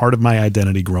 It was part of my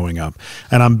identity growing up.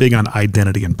 And I'm big on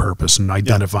identity and purpose and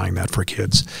identifying that for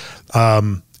kids.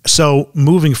 So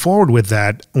moving forward with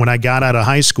that, when I got out of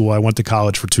high school, I went to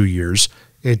college for 2 years.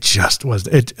 It just was,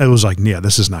 it was like, yeah,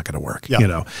 this is not going to work, you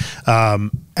know?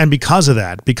 And because of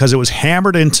that, because it was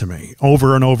hammered into me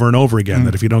over and over and over again,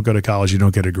 that if you don't go to college, you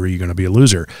don't get a degree, you're going to be a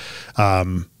loser.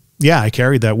 Yeah, I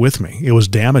carried that with me. It was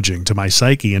damaging to my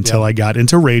psyche until I got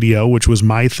into radio, which was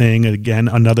my thing. Again,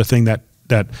 another thing that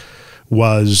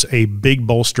was a big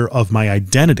bolster of my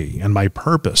identity and my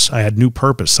purpose. I had new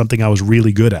purpose, something I was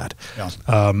really good at.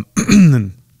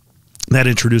 That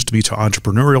introduced me to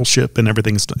entrepreneurship and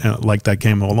everything like that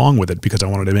came along with it, because I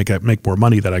wanted to make more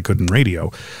money that I could in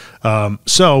radio.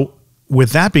 So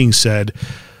with that being said,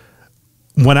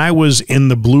 when I was in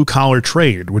the blue-collar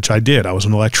trade, which I did, I was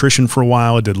an electrician for a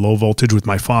while. I did low voltage with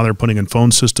my father, putting in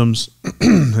phone systems.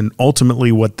 And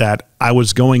ultimately I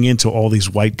was going into all these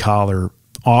white-collar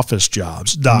office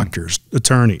jobs, doctors,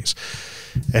 attorneys.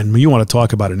 And you want to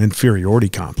talk about an inferiority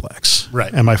complex.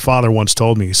 Right. And my father once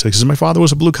told me, he says, my father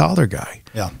was a blue-collar guy.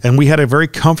 Yeah. And we had a very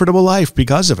comfortable life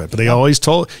because of it. But they always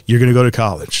told, you're going to go to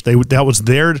college. That was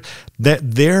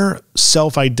their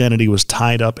self-identity was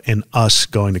tied up in us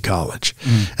going to college.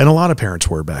 And a lot of parents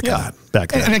were back then.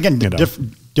 And again,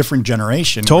 different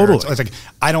generation. Totally. It's like,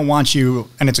 I don't want you,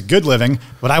 and it's a good living,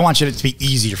 but I want you to be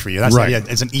easier for you. That's right.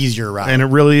 It's an easier route. And it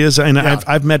really is. And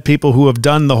I've met people who have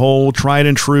done the whole tried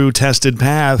and true tested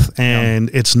path, and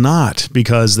it's not,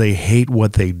 because they hate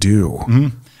what they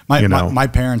do. My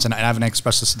parents, and I haven't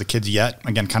expressed this to the kids yet,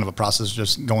 again, kind of a process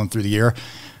just going through the year,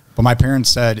 but my parents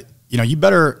said, you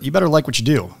better like what you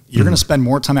do. You're going to spend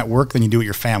more time at work than you do with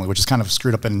your family, which is kind of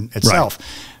screwed up in itself.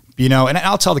 Right. And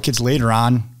I'll tell the kids later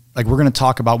on, like, we're going to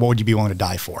talk about what would you be willing to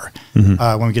die for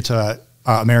when we get to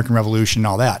American Revolution and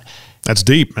all that. That's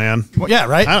deep, man. Well, yeah,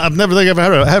 right. I've never think I've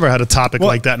ever had a topic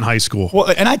like that in high school.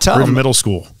 Well, and I tell them, middle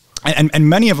school, and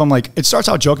many of them, like, it starts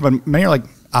out joking, but many are like,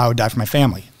 I would die for my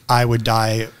family. I would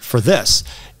die for this,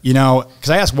 because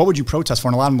I asked, what would you protest for?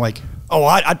 And a lot of them like, oh,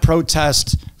 I'd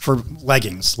protest for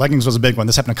leggings. Leggings was a big one.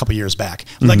 This happened a couple years back.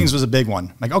 Leggings was a big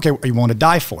one. Like, okay, are you willing to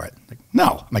die for it? Like,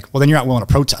 no. I'm like, well, then you're not willing to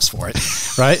protest for it,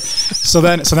 right? So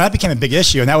that became a big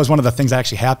issue, and that was one of the things that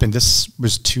actually happened. This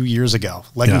was 2 years ago.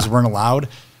 Leggings weren't allowed.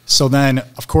 So then,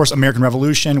 of course, American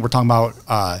Revolution. We're talking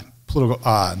about political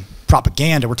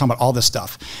propaganda. We're talking about all this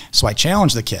stuff. So I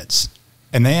challenged the kids,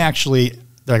 and they're like,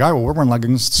 all right, well, we're wearing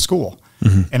leggings to school.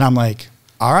 And I'm like,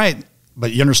 all right,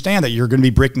 but you understand that you're going to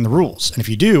be breaking the rules. And if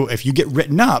you do, if you get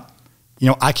written up,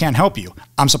 I can't help you.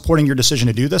 I'm supporting your decision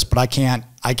to do this, but I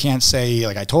can't say,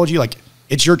 like, I told you, like,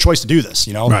 it's your choice to do this,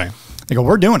 Right. They go,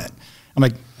 we're doing it. I'm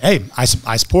like, hey, I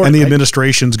support it. And the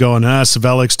administration's going,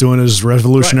 Svihlik's doing his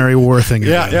Revolutionary War thing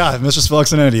again. Yeah, Mr.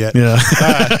 Svilik's an idiot. Yeah.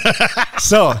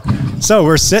 So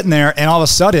we're sitting there, and all of a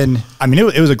sudden, I mean,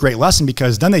 it was a great lesson,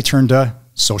 because then they turned to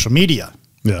social media.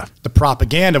 Yeah. The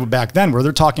propaganda back then, where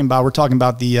we're talking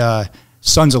about the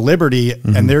Sons of Liberty,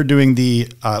 and they're doing the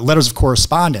letters of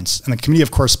correspondence, and the Committee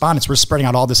of Correspondence. We're spreading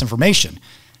out all this information.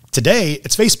 Today,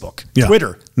 it's Facebook,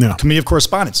 Twitter, Committee of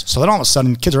Correspondence. So then all of a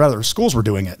sudden, kids are out of their schools were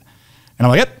doing it. And I'm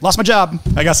like, yep, lost my job.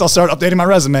 I guess I'll start updating my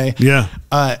resume. Yeah.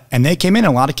 And they came in,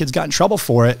 and a lot of kids got in trouble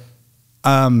for it.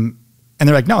 And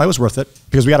they're like, no, it was worth it,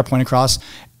 because we got a point across.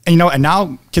 And, and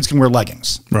now kids can wear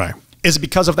leggings. Right. Is it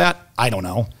because of that? I don't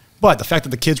know. But the fact that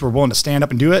the kids were willing to stand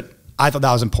up and do it, I thought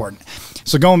that was important.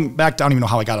 So going back, I don't even know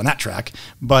how I got on that track,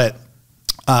 but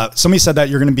somebody said that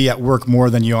you're going to be at work more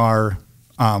than you are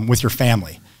with your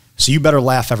family. So you better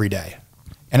laugh every day.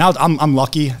 And I'm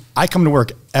lucky. I come to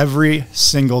work every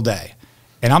single day,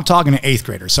 and I'm talking to 8th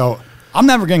graders. So I'm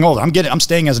never getting older. I'm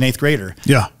staying as an 8th grader.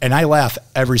 Yeah. And I laugh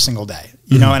every single day,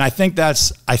 and I think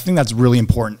that's really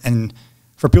important. And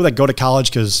for people that go to college,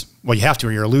 because, well, you have to,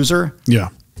 or you're a loser. Yeah.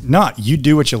 No, you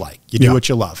do what you like. You do what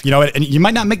you love. And you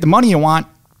might not make the money you want,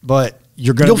 but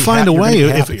you'll find a way.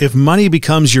 If money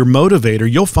becomes your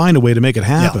motivator, you'll find a way to make it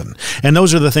happen. Yeah. And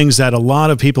those are the things that a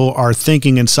lot of people are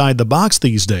thinking inside the box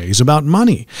these days about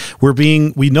money.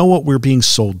 We know what we're being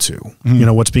sold to,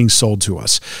 what's being sold to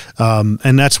us.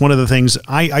 And that's one of the things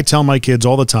I tell my kids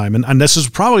all the time. And this is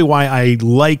probably why I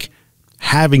like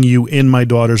having you in my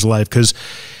daughter's life, because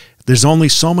there's only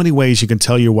so many ways you can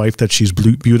tell your wife that she's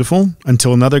beautiful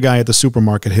until another guy at the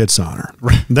supermarket hits on her.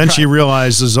 Right. Then she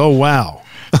realizes, oh, wow,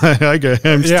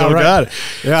 I'm still got it.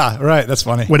 Yeah, right. That's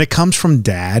funny. When it comes from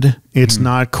dad, it's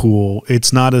not cool.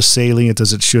 It's not as salient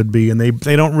as it should be. And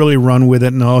they don't really run with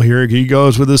it. No, here he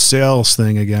goes with the sales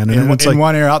thing again. And it's in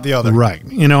one ear, out the other. Right.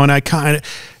 And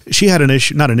she had an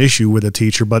issue, not an issue with a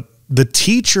teacher, but the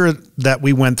teacher that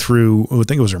we went through, I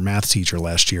think it was her math teacher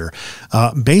last year,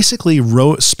 basically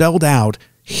spelled out,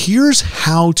 here's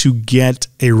how to get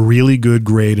a really good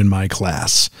grade in my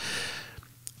class.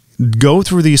 Go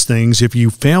through these things. If you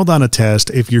failed on a test,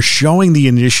 if you're showing the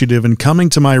initiative and coming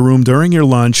to my room during your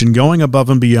lunch and going above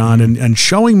and beyond and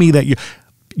showing me that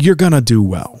you're going to do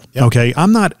well. Yep. Okay.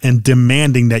 I'm not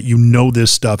demanding that you know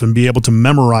this stuff and be able to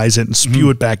memorize it and spew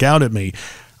it back out at me.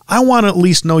 I want to at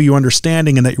least know you're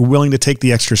understanding and that you're willing to take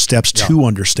the extra steps to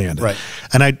understand it. Right.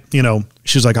 And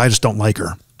she's like, I just don't like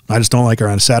her. I just don't like her.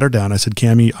 And I sat her down. I said,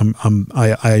 Cammie,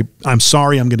 I'm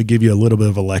sorry. I'm going to give you a little bit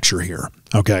of a lecture here.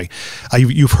 Okay.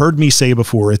 You've heard me say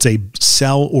before, it's a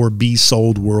sell or be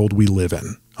sold world we live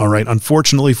in. All right.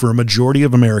 Unfortunately, for a majority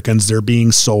of Americans, they're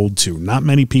being sold to. Not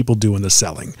many people doing the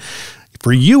selling.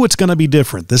 For you, it's going to be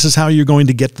different. This is how you're going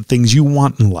to get the things you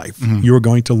want in life. You're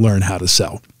going to learn how to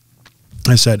sell.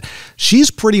 I said,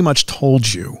 she's pretty much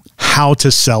told you how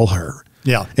to sell her.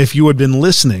 Yeah. If you had been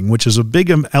listening, which is a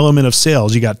big element of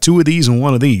sales, you got 2 of these and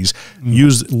 1 of these,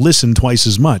 listen twice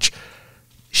as much.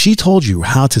 She told you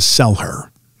how to sell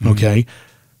her. Okay.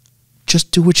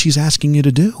 Just do what she's asking you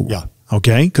to do. Yeah.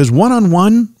 Okay, because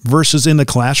one-on-one versus in the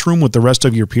classroom with the rest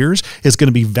of your peers is going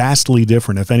to be vastly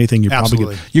different. If anything, you're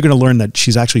Absolutely. you're going to learn that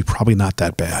she's actually probably not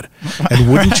that bad.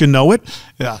 And wouldn't you know it?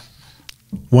 Yeah.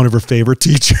 One of her favorite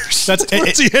teachers. That's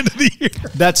towards the end of the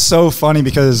year. That's so funny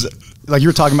because, like you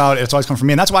were talking about, it's always come from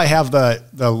me, and that's why I have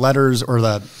the letters or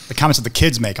the comments that the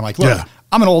kids make. I'm like, look, Yeah.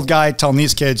 I'm an old guy telling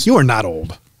these kids. You are not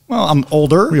old. Well, I'm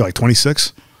older. Were you like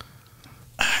 26?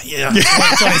 Yeah,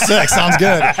 26 sounds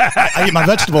good. I eat my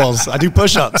vegetables. I do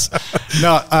push-ups.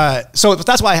 No, so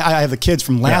that's why I have the kids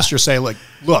from last year say, like,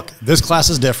 look, this class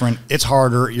is different. It's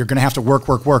harder. You're going to have to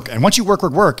work. And once you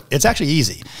work, it's actually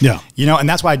easy. Yeah. You know, and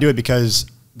that's why I do it, because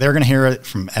they're going to hear it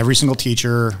from every single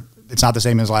teacher. It's not the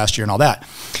same as last year and all that.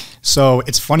 So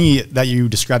it's funny that you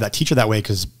describe that teacher that way,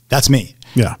 because that's me.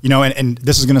 Yeah. You know, and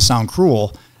this is going to sound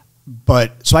cruel,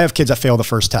 but so I have kids that fail the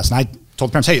first test, and I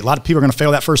told parents, hey, a lot of people are going to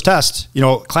fail that first test. You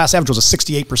know, class average was a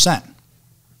 68%,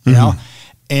 you know?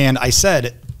 And I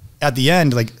said at the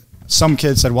end, like, some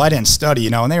kids said, well, I didn't study,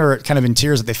 you know, and they were kind of in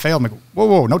tears that they failed. I'm like,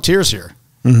 whoa, no tears here.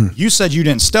 You said you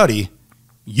didn't study,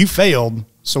 you failed.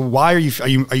 So why are you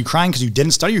crying because you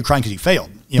didn't study, or are you crying because you failed?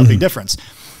 You know, big difference.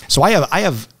 So I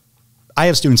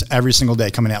have students every single day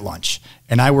coming at lunch,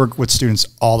 and I work with students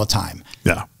all the time.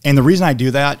 Yeah. And the reason I do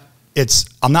that,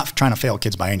 I'm not trying to fail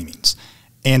kids by any means.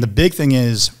 And the big thing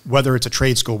is, whether it's a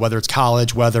trade school, whether it's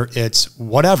college, whether it's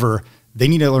whatever, they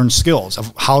need to learn skills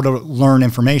of how to learn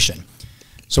information.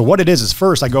 So what it is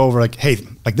first I go over, like, hey,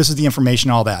 like, this is the information,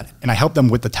 all that. And I help them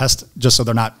with the test just so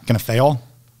they're not going to fail.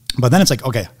 But then it's like,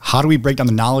 okay, how do we break down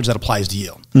the knowledge that applies to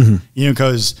you? You know,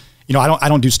 because, you know, I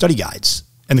don't do study guides.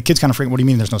 And the kids kind of freak, what do you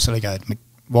mean there's no study guide? I'm like,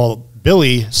 well,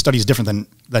 Billy studies different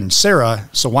than Sarah,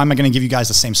 so why am I going to give you guys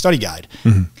the same study guide?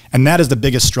 And that is the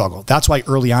biggest struggle. That's why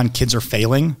early on kids are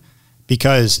failing,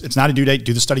 because it's not a due date.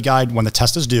 Do the study guide when the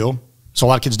test is due. So a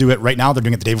lot of kids do it right now. They're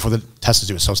doing it the day before the test is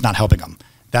due, so it's not helping them.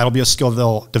 That'll be a skill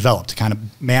they'll develop to kind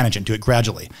of manage and do it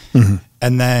gradually.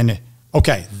 And then,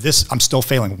 okay, I'm still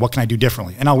failing. What can I do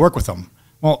differently? And I'll work with them.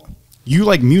 Well, you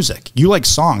like music. You like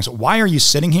songs. Why are you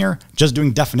sitting here just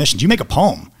doing definitions? You make a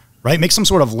poem. Right? Make some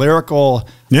sort of lyrical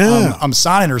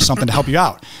sonnet or something to help you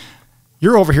out.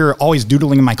 You're over here always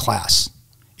doodling in my class.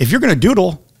 If you're going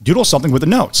to doodle something with the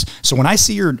notes. So when I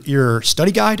see your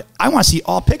study guide, I want to see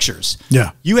all pictures. Yeah.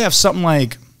 You have something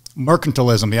like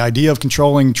mercantilism, the idea of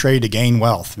controlling trade to gain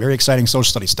wealth. Very exciting social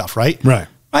studies stuff, right? Right.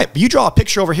 Right. But you draw a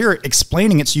picture over here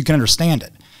explaining it so you can understand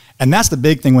it. And that's the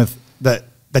big thing with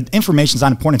the information is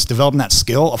not important. It's developing that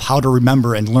skill of how to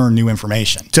remember and learn new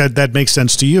information. That makes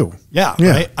sense to you. Yeah.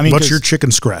 Right. I mean, what's your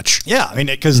chicken scratch? Yeah. I mean,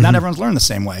 because not everyone's learned the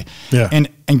same way. Yeah.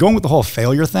 And going with the whole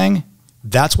failure thing,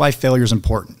 that's why failure is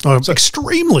important. Oh, so,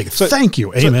 extremely. Thank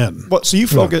you. Amen. So you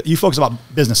focus about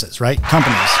businesses, right?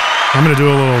 Companies. I'm going to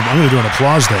do an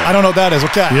applause there. I don't know what that is.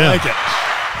 Okay. Yeah.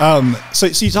 I like it.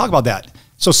 So you talk about that.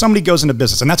 So somebody goes into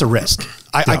business, and that's a risk.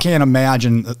 I can't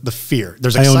imagine the fear.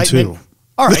 There's excitement. I own 2.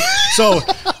 All right.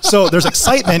 So there's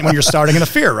excitement when you're starting and a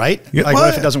fear, right? Yeah, like, what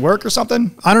if it doesn't work or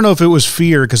something? I don't know if it was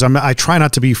fear, because I try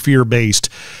not to be fear-based.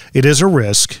 It is a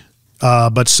risk,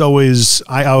 but so is,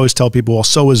 I always tell people, well,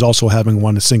 so is also having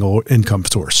one single income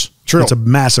source. True. It's a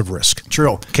massive risk.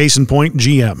 True. Case in point,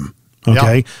 GM.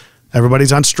 Okay. Yeah.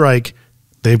 Everybody's on strike.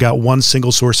 They've got one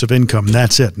single source of income.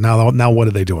 That's it. Now what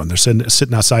are they doing? They're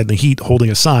sitting outside in the heat, holding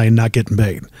a sign, not getting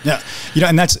paid. Yeah. You know,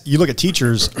 and you look at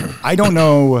teachers, I don't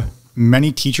know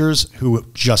many teachers who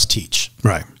just teach.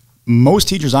 Right. Most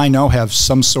teachers I know have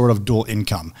some sort of dual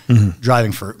income,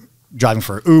 driving for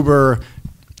Uber,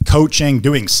 coaching,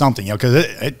 doing something, you know,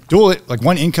 because like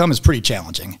one income is pretty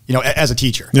challenging, you know, as a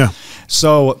teacher. Yeah.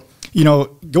 So, you know,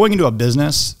 going into a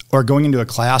business or going into a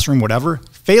classroom, whatever,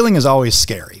 failing is always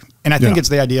scary. And I think it's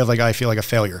the idea of, like, I feel like a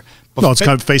failure. But no, it's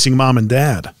kind of facing mom and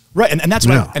dad. Right. And that's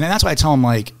why, and that's why I tell them,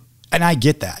 like, and I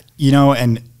get that, you know,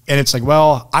 and it's like,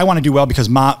 well, I want to do well because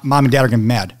mom and dad are going to be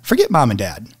mad. Forget mom and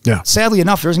dad. Yeah. Sadly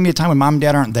enough, there's going to be a time when mom and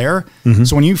dad aren't there.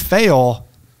 So when you fail,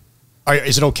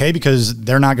 is it okay because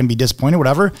they're not going to be disappointed,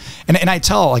 whatever? And I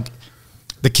tell, like,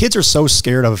 the kids are so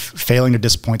scared of failing to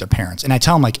disappoint their parents. And I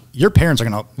tell them, like, your parents are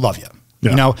going to love you.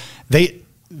 Yeah. You know,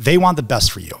 they want the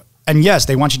best for you. And yes,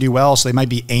 they want you to do well, so they might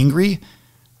be angry.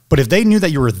 But if they knew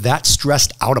that you were that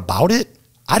stressed out about it,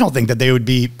 I don't think that they would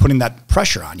be putting that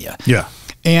pressure on you. Yeah.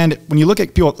 And when you look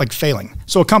at people like failing,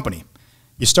 so a company,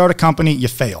 you start a company, you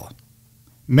fail.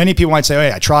 Many people might say, oh,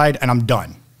 hey, I tried and I'm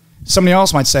done. Somebody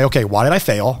else might say, okay, why did I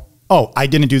fail? Oh, I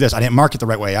didn't do this. I didn't market the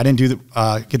right way. I didn't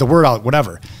get the word out,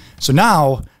 whatever. So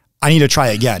now I need to try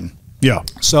again. Yeah.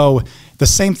 So the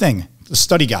same thing, the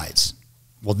study guides.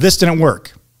 Well, this didn't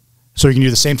work. So you can do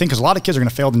the same thing, because a lot of kids are going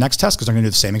to fail the next test because they're going to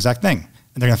do the same exact thing.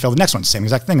 and they're going to fail the next one, same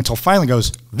exact thing, until finally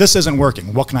goes, this isn't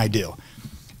working. What can I do?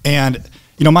 And,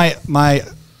 you know, my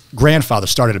grandfather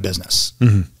started a business,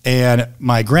 and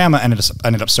my grandma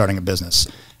ended up starting a business.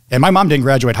 And my mom didn't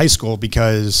graduate high school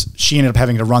because she ended up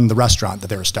having to run the restaurant that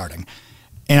they were starting.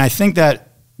 And I think that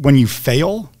when you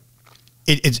fail,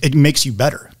 it makes you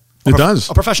better. It does.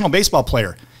 A professional baseball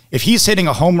player, if he's hitting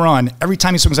a home run every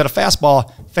time he swings at a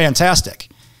fastball, fantastic.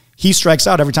 He strikes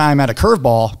out every time at a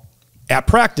curveball. At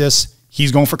practice,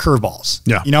 he's going for curveballs.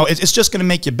 Yeah. You know, it's just going to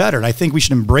make you better. And I think we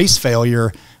should embrace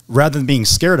failure rather than being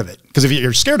scared of it. Because if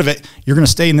you're scared of it, you're going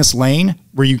to stay in this lane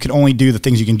where you can only do the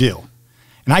things you can do.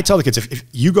 And I tell the kids, if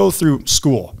you go through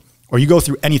school or you go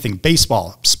through anything,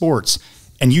 baseball, sports,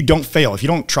 and you don't fail, if you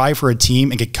don't try for a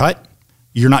team and get cut,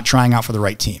 you're not trying out for the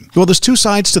right team. Well, there's two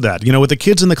sides to that. You know, with the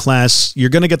kids in the class, you're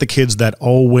going to get the kids that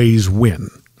always win.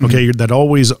 Okay, that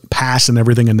always pass and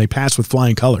everything, and they pass with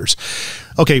flying colors.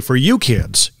 Okay, for you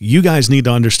kids, you guys need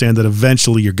to understand that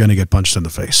eventually you're going to get punched in the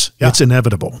face. Yeah. It's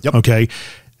inevitable. Yep. Okay,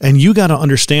 and you got to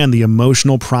understand the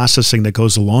emotional processing that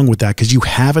goes along with that because you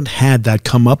haven't had that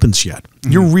comeuppance yet.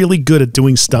 You're really good at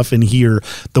doing stuff in here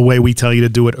the way we tell you to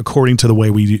do it, according to the way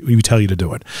we tell you to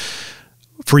do it.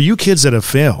 For you kids that have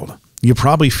failed, you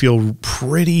probably feel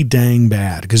pretty dang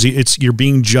bad because you're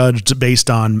being judged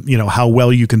based on, you know, how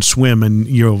well you can swim, and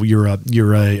you're a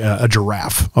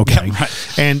giraffe, okay? Yeah,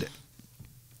 right. And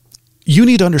you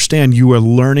need to understand you are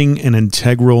learning an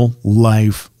integral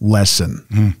life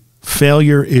lesson.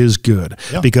 Failure is good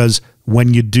because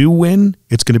when you do win,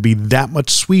 it's going to be that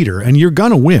much sweeter, and you're going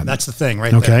to win. That's the thing,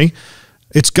 right? Okay, there.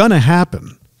 It's going to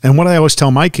happen. And what I always tell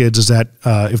my kids is that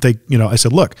if they, you know, I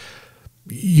said, look,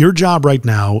 your job right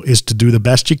now is to do the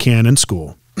best you can in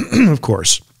school, of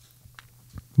course.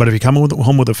 But if you come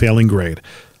home with a failing grade,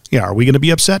 yeah, are we going to be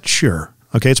upset? Sure.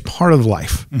 Okay, it's part of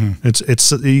life.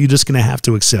 It's you're just going to have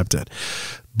to accept it.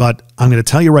 But I'm going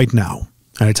to tell you right now,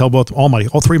 and I tell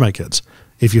all three of my kids,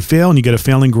 if you fail and you get a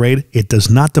failing grade, it does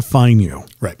not define you.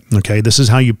 Right. Okay, this is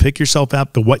how you pick yourself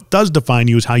up, but what does define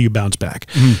you is how you bounce back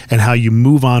and how you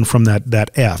move on from that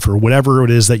F or whatever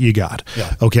it is that you got.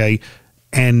 Yeah. Okay,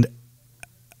 and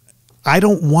I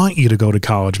don't want you to go to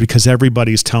college because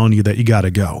everybody's telling you that you got to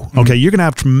go. Okay, you're going to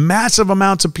have massive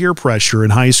amounts of peer pressure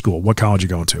in high school. What college are you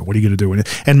going to? What are you going to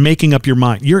do? And making up your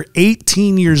mind. You're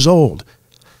 18 years old.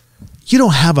 You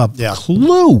don't have a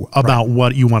clue about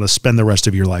what you want to spend the rest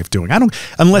of your life doing.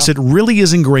 Unless it really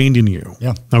is ingrained in you.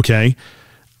 Yeah. Okay.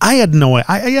 I had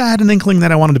an inkling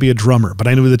that I wanted to be a drummer, but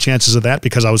I knew the chances of that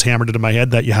because I was hammered into my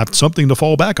head that you have something to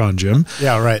fall back on, Jim.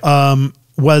 Yeah, right.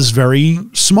 Was very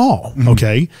small.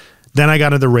 Okay. Then I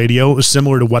got into radio. It was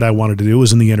similar to what I wanted to do. It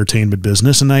was in the entertainment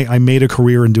business, and I made a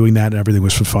career in doing that, and everything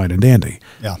was fine and dandy.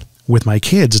 Yeah. With my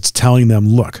kids, it's telling them,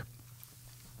 look,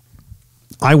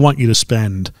 I want you to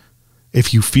spend,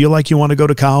 if you feel like you want to go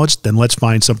to college, then let's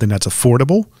find something that's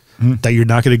affordable, that you're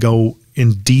not going to go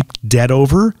in deep debt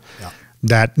over,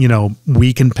 that, you know,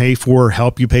 we can pay for or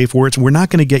help you pay for it. So we're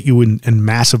not going to get you in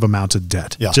massive amounts of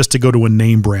debt just to go to a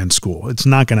name brand school. It's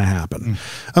not going to happen.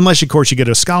 Unless, of course, you get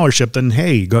a scholarship, then,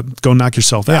 hey, go knock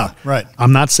yourself out. Right.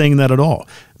 I'm not saying that at all.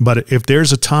 But if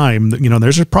there's a time, that, you know,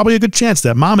 there's probably a good chance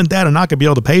that mom and dad are not going to be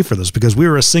able to pay for this because we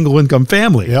were a single income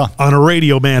family on a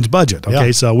radio band's budget.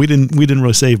 Okay, so we didn't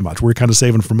really save much. We were kind of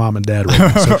saving for mom and dad right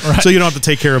now. So, so you don't have to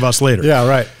take care of us later. Yeah,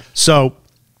 right. So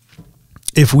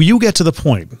if you get to the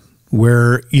point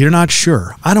where you're not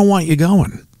sure, I don't want you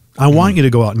going. I want you to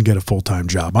go out and get a full-time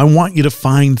job. I want you to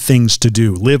find things to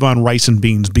do, live on rice and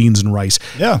beans, beans and rice,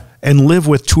 and live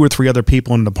with 2 or 3 other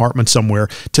people in an apartment somewhere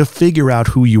to figure out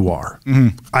who you are.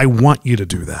 I want you to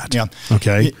do that. Yeah.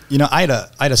 Okay. You know, I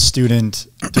had a student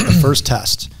took the first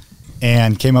test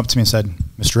and came up to me and said,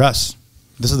 Mr. S,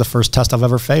 this is the first test I've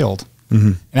ever failed.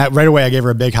 And right away, I gave her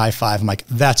a big high five. I'm like,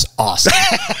 that's awesome,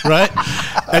 right?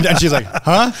 And she's like,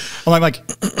 huh? I'm like,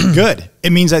 good.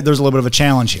 It means that there's a little bit of a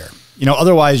challenge here. You know,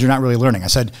 otherwise, you're not really learning. I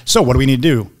said, so what do we need to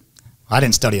do? I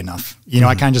didn't study enough. You know,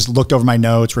 I kind of just looked over my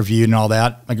notes, reviewed and all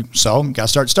that. Like, so got to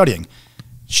start studying.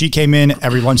 She came in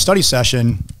every one study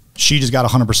session. She just got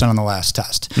 100% on the last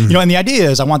test. You know, and the idea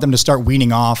is I want them to start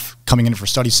weaning off coming in for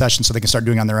study sessions so they can start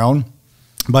doing it on their own.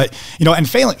 But, you know, and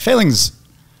failings,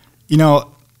 you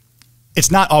know, it's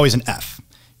not always an F,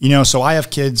 you know, so I have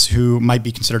kids who might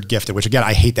be considered gifted, which again,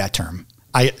 I hate that term.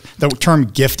 The term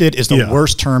gifted is the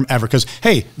worst term ever because,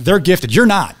 hey, they're gifted. You're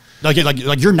not. Like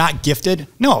you're not gifted.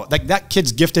 No, like that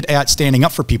kid's gifted at standing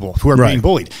up for people who are being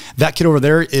bullied. That kid over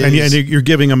there is. And you're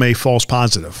giving them a false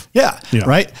positive. Yeah.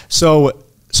 Right. So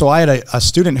I had a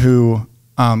student who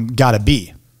got a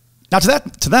B. Now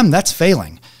to them, that's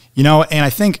failing, you know, and I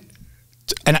think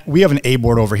and we have an A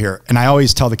board over here, and I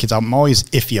always tell the kids I'm always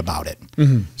iffy about it.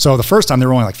 So the first time there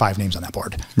were only like 5 names on that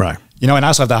board. Right. You know, and I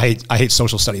also have the I hate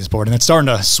social studies board, and it's starting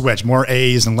to switch, more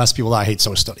A's and less people that I hate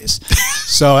social studies.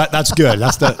 So that's good.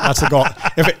 That's the goal.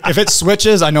 If it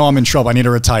switches, I know I'm in trouble. I need to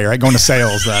retire. I go into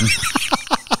sales then.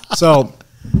 So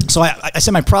I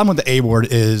said my problem with the A board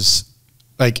is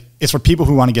like it's for people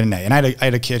who want to get an A. And I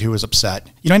had a kid who was upset.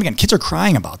 You know, and again, kids are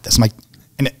crying about this. I'm like,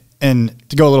 and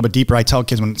to go a little bit deeper, I tell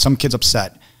kids when some kid's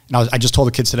upset, and I just told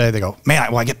the kids today, they go,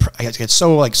 man, I get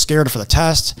so like scared for the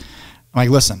test. I'm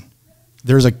like, listen,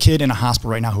 there's a kid in a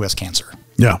hospital right now who has cancer.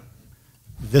 Yeah.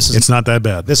 It's not that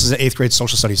bad. This is an 8th grade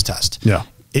social studies test. Yeah.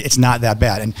 It's not that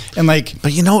bad. And like,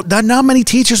 but you know, not many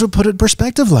teachers would put it in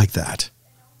perspective like that.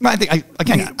 I think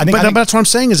that's what I'm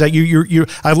saying is that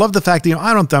I love the fact that, you know,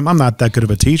 I'm not that good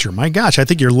of a teacher. My gosh, I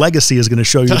think your legacy is going to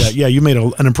show you that, yeah, you made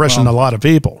an impression on a lot of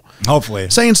people. Hopefully.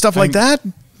 Saying stuff like that.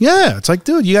 Yeah. It's like,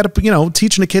 dude, you got to, you know,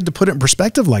 teaching a kid to put it in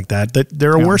perspective like that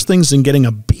there are worse things than getting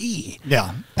a B.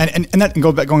 Yeah. And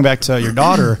going back to your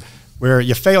daughter, where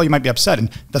you fail, you might be upset.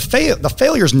 And the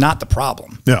failure is not the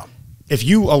problem. Yeah. If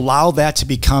you allow that to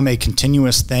become a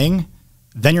continuous thing,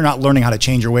 then you're not learning how to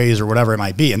change your ways or whatever it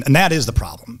might be. And that is the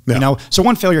problem, you know? So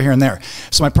one failure here and there.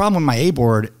 So my problem with my A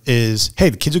board is, hey,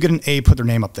 the kids who get an A put their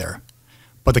name up there.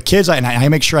 But the kids, I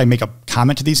make sure I make a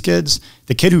comment to these kids,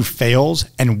 the kid who fails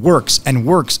and works and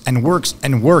works and works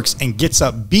and works and gets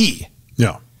a B.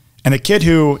 Yeah. And the kid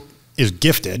who is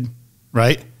gifted,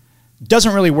 right,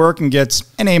 doesn't really work and gets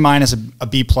an A minus, a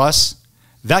B plus,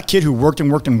 that kid who worked and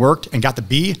worked and worked and got the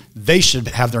B, they should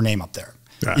have their name up there.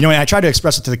 Right. You know, and I try to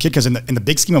express it to the kid because in the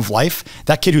big scheme of life,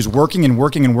 that kid who's working and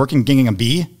working and working, getting a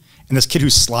B, and this kid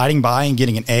who's sliding by and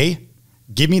getting an A,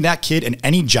 give me that kid in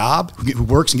any job who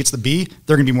works and gets the B,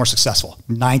 they're going to be more successful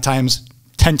 10 times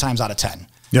out of 10.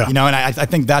 Yeah. You know, and I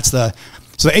think that's so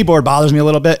the A board bothers me a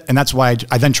little bit, and that's why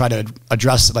I then try to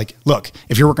address, like, look,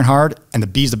 if you're working hard and the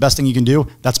B is the best thing you can do,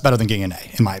 that's better than getting an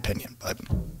A, in my opinion. But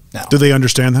no. Do they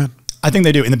understand that? I think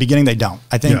they do. In the beginning, they don't.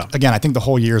 I think, again, I think the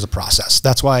whole year is a process.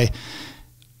 That's why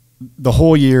the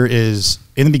whole year is,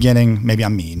 in the beginning, maybe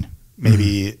I'm mean.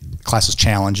 Maybe class is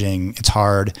challenging. It's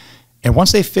hard. And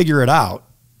once they figure it out,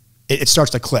 it starts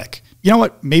to click. You know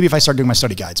what? Maybe if I start doing my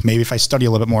study guides, maybe if I study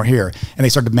a little bit more here and they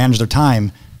start to manage their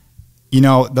time, you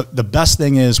know, the best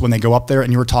thing is when they go up there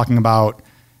and you were talking about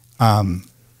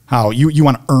how you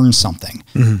want to earn something.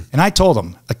 And I told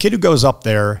them, a kid who goes up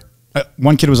there,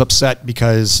 one kid was upset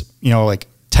because, you know, like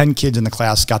 10 kids in the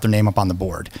class got their name up on the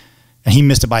board and he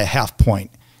missed it by a half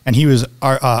point. And he was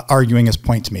arguing his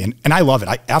point to me. And I love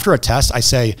it. After a test, I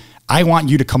say, I want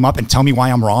you to come up and tell me why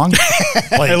I'm wrong.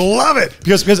 Like, I love it.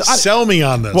 Because sell me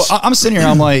on this. Well, I'm sitting here,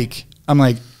 I'm like,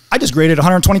 I just graded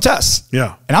 120 tests.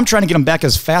 Yeah. And I'm trying to get them back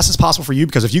as fast as possible for you,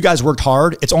 because if you guys worked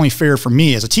hard, it's only fair for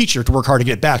me as a teacher to work hard to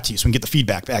get it back to you so we can get the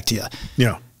feedback back to you.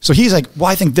 Yeah. So he's like,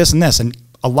 well, I think this and this. And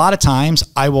a lot of times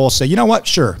I will say, you know what?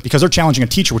 Sure. Because they're challenging a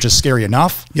teacher, which is scary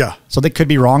enough. Yeah. So they could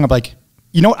be wrong. I'm like,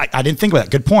 you know what? I didn't think of that.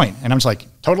 Good point. And I'm just like,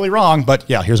 totally wrong, but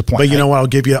yeah, here's a point. But you know what? I'll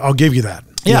give you that.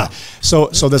 Yeah. So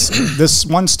this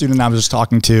one student I was just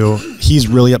talking to, he's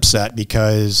really upset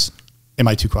because, am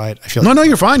I too quiet? I feel no,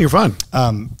 you're fine. You're fine.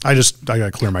 I got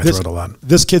to clear my throat a lot.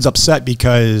 This kid's upset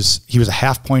because he was a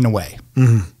half point away.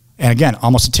 And again,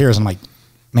 almost to tears. I'm like,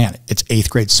 man, it's 8th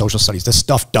grade social studies. This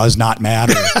stuff does not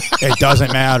matter. It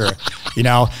doesn't matter. You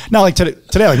know, not like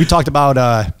today, like we talked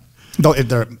about,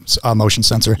 the motion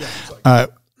sensor. Like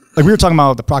we were talking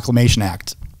about the Proclamation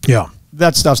Act. Yeah.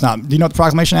 That stuff's not. Do you know what the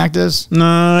Proclamation Act is?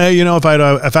 No, you know, if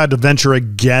I had to venture a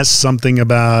guess, something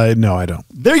about, no, I don't.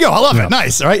 There you go. I love it.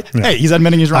 Nice. All right. Yeah. Hey, he's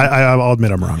admitting he's wrong. I'll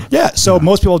admit I'm wrong. Yeah. So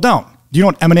most people don't. Do you know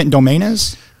what eminent domain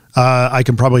is? I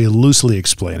can probably loosely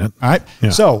explain it. All right. Yeah.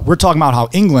 So we're talking about how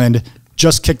England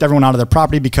just kicked everyone out of their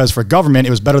property because for government, it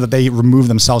was better that they remove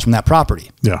themselves from that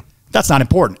property. Yeah. That's not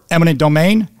important. Eminent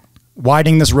domain,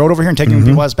 widening this road over here and taking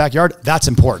people out of his backyard, that's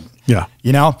important. Yeah.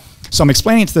 You know? So I'm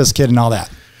explaining it to this kid and all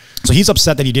that. So he's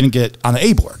upset that he didn't get on the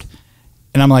A board.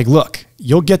 And I'm like, look,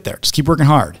 you'll get there. Just keep working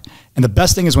hard. And the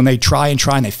best thing is when they try and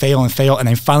they fail and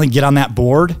they finally get on that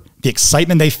board, the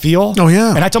excitement they feel. Oh,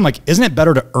 yeah. And I tell them, like, isn't it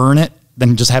better to earn it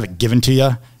than just have it given to you?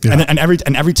 Yeah. And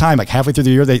every time, like halfway through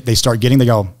the year, they start getting, they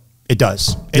go, it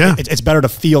does. Yeah. It's better to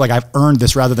feel like I've earned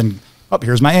this rather than, oh,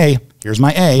 here's my A. Here's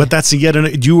my A. But that's yet,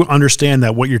 do you understand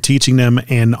that what you're teaching them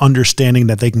and understanding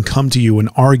that they can come to you and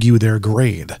argue their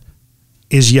grade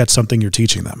is yet something you're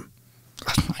teaching them?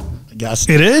 I guess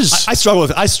it is. I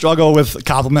struggle with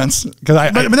compliments because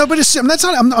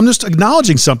I'm just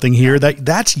acknowledging something here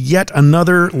that's yet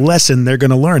another lesson they're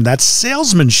going to learn. That's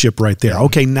salesmanship right there. Yeah.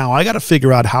 Okay, now I got to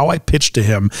figure out how I pitch to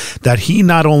him that he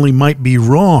not only might be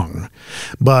wrong,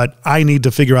 but I need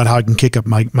to figure out how I can kick up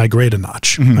my grade a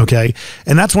notch. Okay,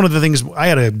 and that's one of the things. I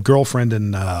had a girlfriend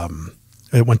in.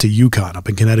 It went to UConn up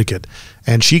in Connecticut,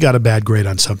 and she got a bad grade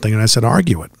on something, and I said,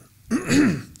 argue it.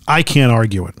 I can't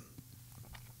argue it.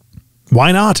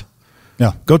 Why not?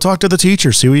 Yeah. Go talk to the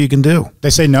teacher, see what you can do. They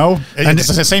say no, and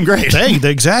it's the same grade.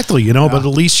 Exactly, but at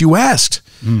least you asked.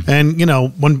 And,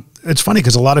 when it's funny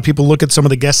because a lot of people look at some of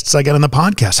the guests I get on the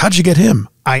podcast. How'd you get him?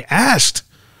 I asked.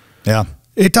 Yeah.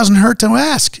 It doesn't hurt to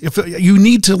ask. If you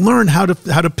need to learn how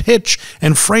to pitch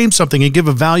and frame something and give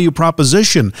a value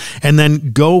proposition, and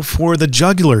then go for the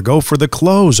jugular, go for the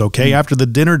close. Okay, after the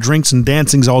dinner, drinks, and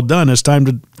dancing's all done, it's time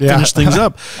to finish things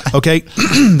up. Okay,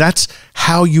 that's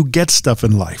how you get stuff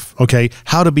in life. Okay,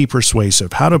 how to be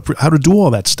persuasive, how to do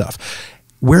all that stuff.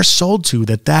 We're sold to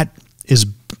that is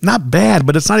not bad,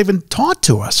 but it's not even taught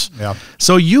to us. Yeah.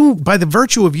 So by the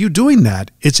virtue of you doing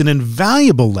that, it's an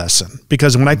invaluable lesson,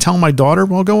 because when I tell my daughter,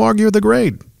 well, go argue the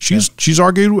grade. She's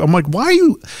argued. I'm like, why are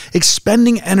you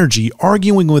expending energy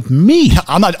arguing with me?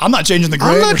 I'm not changing the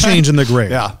grade. I'm not changing the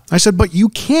grade. Yeah. I said, but you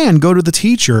can go to the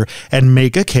teacher and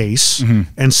make a case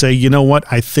and say, you know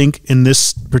what? I think in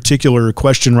this particular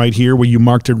question right here where you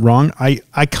marked it wrong,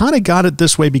 I kind of got it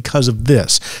this way because of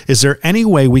this. Is there any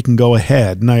way we can go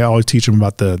ahead? And I always teach them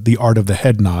about the art of the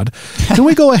head nod. Can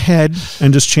we go ahead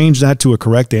and just change that to a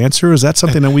correct answer? Is that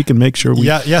something that we can make sure we...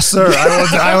 Yes, sir.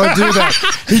 I will do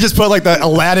that. He just put like the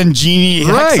Aladdin genie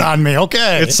hex on me.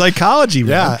 Okay. It's psychology, man.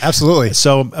 Yeah, absolutely.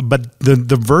 So, but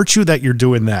the virtue that you're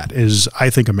doing that is, I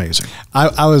think, amazing.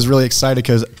 I was really excited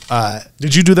because...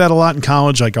 did you do that a lot in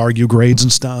college, like argue grades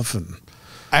and stuff? And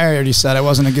I already said I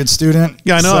wasn't a good student.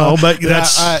 Yeah, I know, but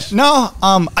that's... No,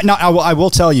 I will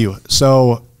tell you.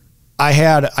 So I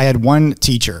had one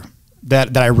teacher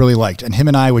that I really liked, and him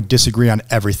and I would disagree on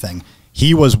everything.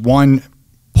 He was one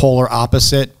polar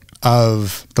opposite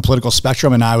of the political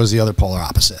spectrum, and I was the other polar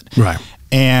opposite. Right.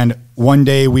 And one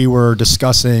day we were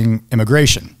discussing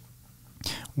immigration.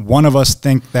 One of us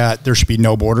think that there should be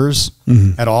no borders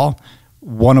at all.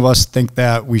 One of us think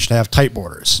that we should have tight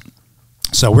borders.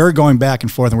 So we're going back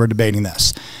and forth and we're debating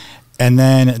this. And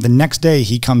then the next day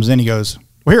he comes in, he goes,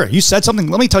 well, here, you said something.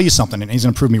 Let me tell you something. And he's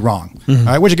going to prove me wrong. All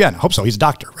right, which again, I hope so. He's a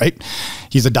doctor, right?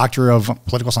 He's a doctor of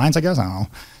political science, I guess. I don't know.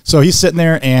 So he's sitting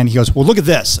there and he goes, well, look at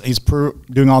this. He's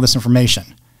doing all this information.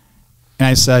 And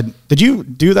I said, did you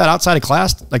do that outside of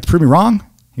class, like to prove me wrong?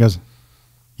 He goes,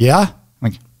 yeah. I'm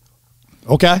like,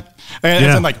 okay. And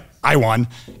I'm like, I won.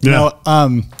 You know,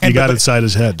 you got inside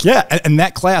his head. Yeah. And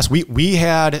that class, we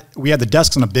had the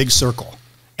desks in a big circle.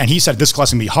 And he said, this class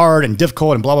is going to be hard and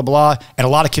difficult and blah, blah, blah. And a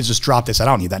lot of kids just dropped this. I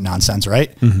don't need that nonsense,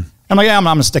 right? I'm like, yeah, I'm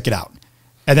going to stick it out.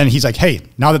 And then he's like, hey,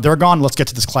 now that they're gone, let's get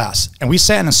to this class. And we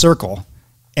sat in a circle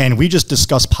and we just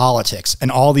discussed politics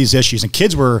and all these issues. And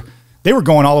kids they were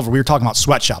going all over. We were talking about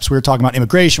sweatshops. We were talking about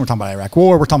immigration. We're talking about Iraq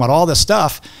war. We're talking about all this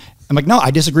stuff. I'm like, no, I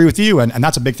disagree with you. And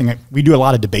that's a big thing. We do a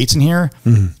lot of debates in here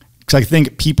because I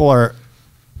think people are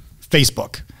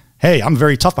Facebook. Hey, I'm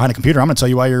very tough behind a computer. I'm going to tell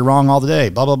you why you're wrong all the day,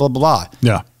 blah, blah, blah, blah.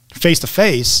 Yeah. Face to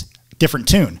face, different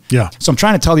tune. Yeah. So I'm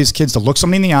trying to tell these kids to look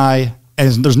somebody in the eye,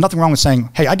 and there's nothing wrong with saying,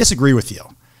 hey, I disagree with you.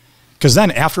 Because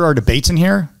then after our debates in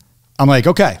here, I'm like,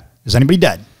 okay, is anybody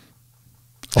dead?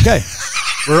 Okay.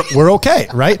 we're okay,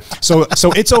 right? So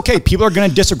it's okay. People are going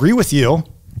to disagree with you,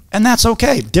 and that's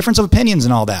okay. Difference of opinions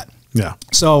and all that. Yeah.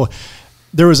 So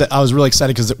I was really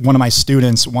excited because one of my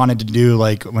students wanted to do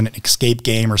like an escape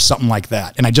game or something like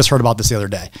that. And I just heard about this the other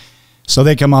day. So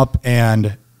they come up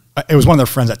and it was one of their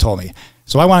friends that told me.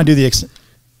 So I want to do the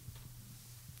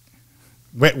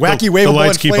wacky wave. The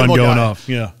lights keep on going off.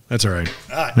 Yeah, that's all right.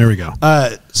 There we go.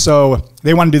 So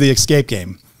they want to do the escape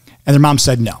game. And their mom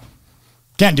said, no,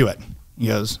 can't do it. He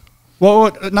goes,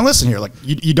 well, now listen here. Like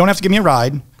you don't have to give me a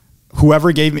ride.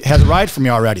 Whoever has a ride for me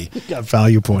already. Got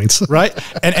value points. Right.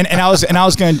 And I'm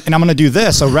going to do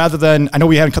this. So rather than, I know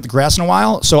we haven't cut the grass in a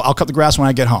while, so I'll cut the grass when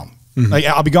I get home. Like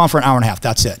I'll be gone for an hour and a half.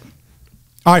 That's it.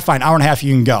 All right, fine. Hour and a half,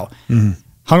 you can go.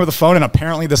 Hung up the phone, and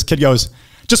apparently this kid goes,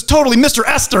 just totally Mr.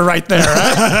 Esther right there.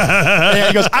 Right? And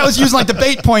he goes, I was using like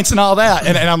debate points and all that.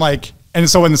 And I'm like, and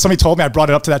so when somebody told me, I brought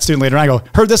it up to that student later, and I go,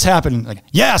 heard this happen. Like,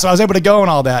 yeah, so I was able to go and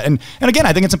all that. And again,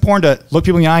 I think it's important to look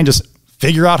people in the eye and just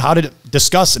figure out how to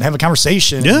discuss and have a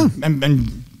conversation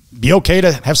and be okay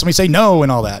to have somebody say no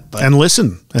and all that. But, and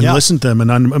listen to them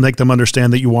and make them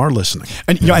understand that you are listening.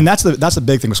 And and that's the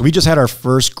big thing. So we just had our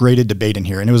first graded debate in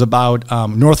here, and it was about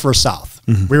North versus South.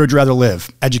 Where would you rather live?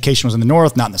 Education was in the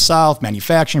North, not in the South.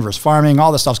 Manufacturing versus farming,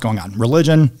 all this stuff's going on.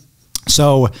 Religion.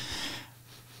 So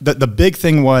the big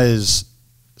thing was,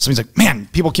 somebody's like, man,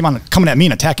 people keep on coming at me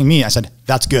and attacking me. I said,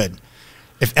 that's good.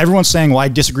 If everyone's saying, well, I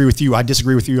disagree with you, I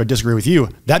disagree with you, I disagree with you,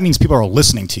 that means people are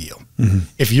listening to you.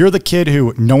 If you're the kid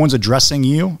who no one's addressing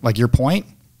you, like your point,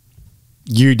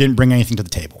 you didn't bring anything to the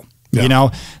table, you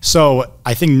know? So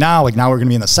I think now we're going to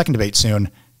be in the second debate soon.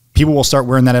 People will start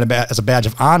wearing that as a badge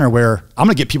of honor, where I'm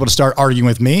going to get people to start arguing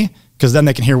with me, because then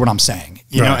they can hear what I'm saying,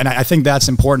 you know? And I think that's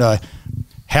important, to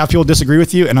have people disagree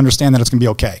with you and understand that it's going to be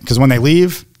okay. Because when they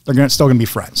leave, they're still going to be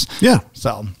friends. Yeah.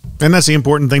 So, and that's the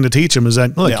important thing to teach them, is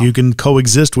that, look, you can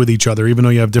coexist with each other, even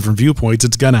though you have different viewpoints.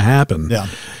 It's going to happen. Yeah.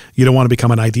 You don't want to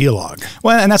become an ideologue.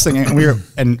 Well, and that's the thing.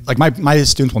 And like my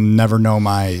students will never know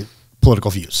my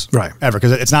political views. Right. Ever.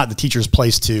 Because it's not the teacher's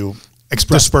place to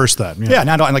disperse that. Yeah.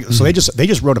 So they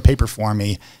just wrote a paper for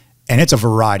me, and it's a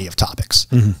variety of topics.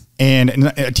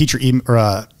 And a teacher or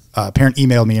a parent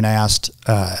emailed me and asked,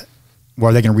 well,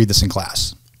 are they going to read this in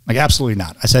class? Like, absolutely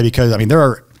not. I said, because there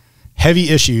are heavy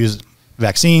issues: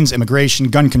 vaccines, immigration,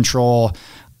 gun control,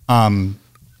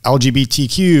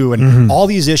 LGBTQ, and all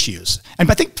these issues.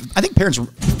 And I think parents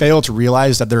fail to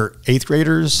realize that their 8th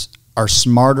graders are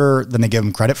smarter than they give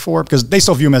them credit for, because they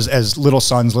still view them as little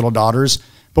sons, little daughters.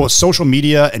 But with social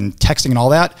media and texting and all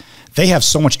that, they have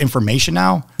so much information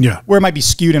now, where it might be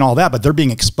skewed and all that, but they're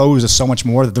being exposed to so much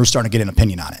more that they're starting to get an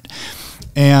opinion on it.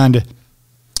 And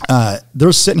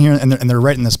they're sitting here and they're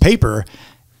writing this paper,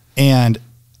 and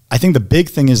I think the big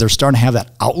thing is they're starting to have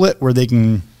that outlet where they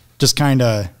can just kind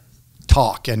of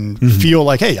talk and feel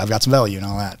like, hey, I've got some value and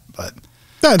all that. But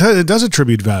it does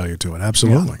attribute value to it.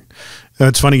 Absolutely.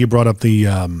 It's funny you brought up the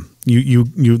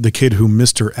the kid who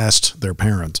Mr.S their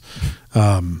parent.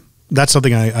 That's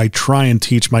something I try and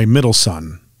teach my middle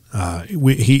son.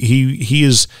 He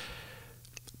is.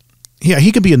 Yeah,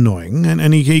 he can be annoying,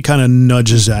 and he kind of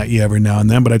nudges at you every now and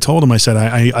then. But I told him, I said,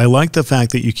 I like the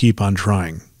fact that you keep on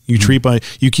trying. You keep on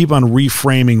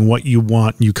reframing what you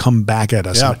want, and you come back at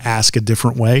us and ask a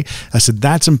different way. I said,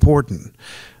 that's important.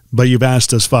 But you've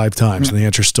asked us 5 times, and the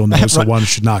answer still no, so one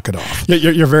should knock it off.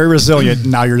 You're very resilient.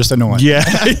 Now you're just annoying. Yeah.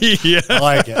 I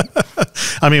like it.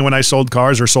 I mean, when I sold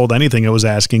cars or sold anything, it was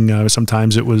asking,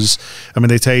 sometimes it was,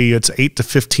 they tell you it's 8 to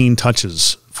 15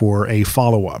 touches for a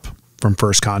follow-up from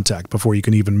first contact before you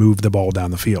can even move the ball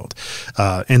down the field.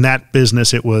 In that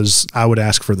business, I would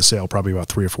ask for the sale probably about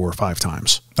 3 or 4 or 5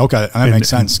 times. Okay, that makes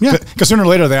sense. Because sooner or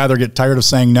later, they either get tired of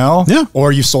saying no,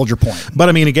 or you sold your point.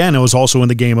 But again, it was also in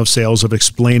the game of sales of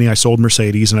explaining. I sold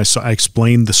Mercedes, and I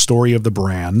explained the story of the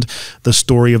brand, the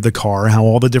story of the car, how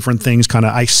all the different things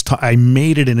I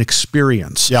made it an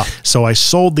experience. Yeah. So I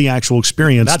sold the actual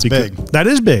experience. That's big. That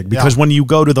is big, because when you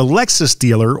go to the Lexus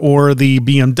dealer or the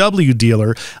BMW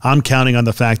dealer, I'm counting on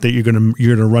the fact that you're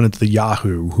gonna run into the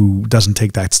Yahoo who doesn't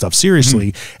take that stuff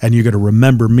seriously, and you're gonna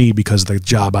remember me because of the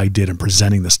job I did in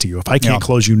presenting this to you. If I can't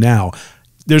close you now,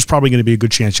 there's probably going to be a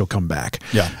good chance you'll come back.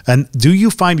 Yeah. And do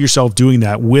you find yourself doing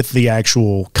that with the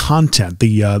actual content,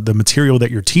 the material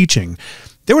that you're teaching?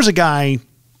 There was a guy.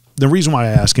 The reason why I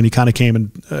ask, and he kind of came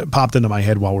and popped into my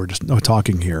head while we're just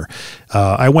talking here.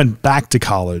 I went back to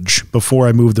college before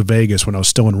I moved to Vegas when I was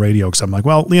still in radio, because I'm like,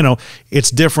 well,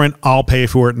 it's different. I'll pay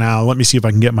for it now. Let me see if I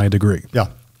can get my degree. Yeah.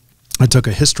 I took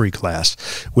a history class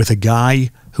with a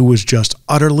guy who was just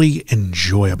utterly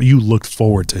enjoyable. You looked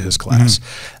forward to his class.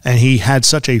 And he had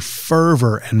such a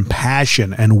fervor and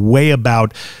passion and way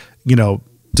about,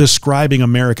 describing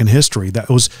American history that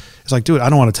it's like, dude, I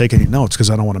don't want to take any notes because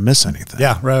I don't want to miss anything.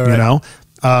 Yeah, right.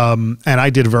 And I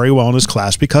did very well in his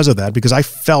class because of that, because I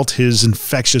felt his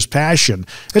infectious passion.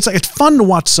 It's fun to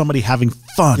watch somebody having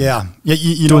fun. Yeah.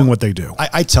 Doing what they do.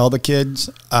 I tell the kids,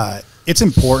 it's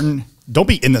important. Don't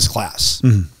be in this class.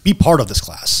 Be part of this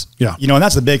class. Yeah. And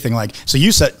that's the big thing. So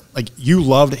you said, you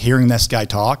loved hearing this guy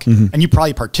talk, and you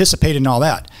probably participated in all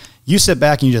that. You sit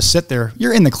back and you just sit there.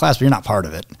 You're in the class, but you're not part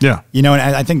of it. Yeah. And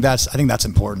I think that's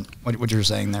important, what you're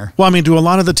saying there. Well, do a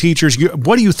lot of the teachers,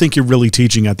 what do you think you're really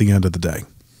teaching at the end of the day?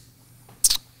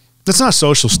 That's not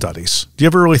social studies. Do you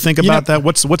ever really think about that?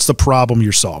 What's the problem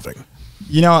you're solving?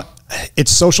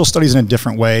 It's social studies in a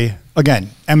different way. Again,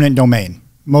 eminent domain.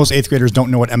 Most 8th graders don't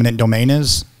know what eminent domain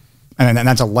is. And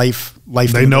that's a life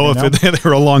They know if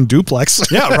they're a long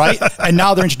duplex. Yeah, right. And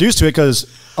now they're introduced to it because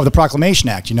of the Proclamation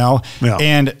Act, Yeah.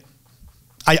 And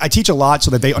I teach a lot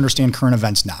so that they understand current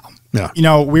events now. Yeah. You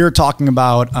know, we were talking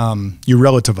about... you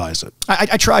relativize it.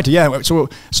 I tried to, yeah.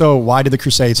 So why did the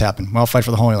Crusades happen? Well, fight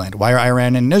for the Holy Land. Why are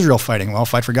Iran and Israel fighting? Well,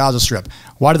 fight for Gaza Strip.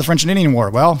 Why did the French and Indian War?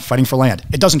 Well, fighting for land.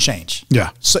 It doesn't change. Yeah.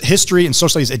 So history and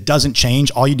social studies, it doesn't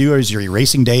change. All you do is you're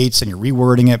erasing dates and you're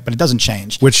rewording it, but it doesn't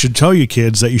change. Which should tell you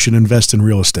kids that you should invest in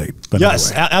real estate. But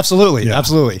yes, anyway. absolutely. Yeah.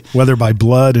 Absolutely. Whether by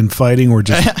blood and fighting or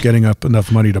just getting up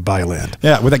enough money to buy land.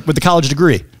 Yeah, with the college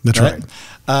degree. That's right.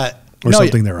 Or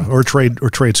something there, or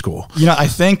trade school. You know, I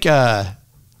think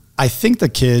the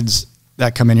kids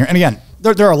that come in here, and again,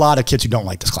 there are a lot of kids who don't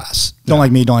like this class, don't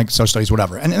like me, don't like social studies,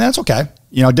 whatever, and that's okay.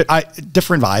 You know,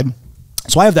 different vibe.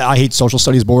 So I have the I hate social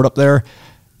studies board up there,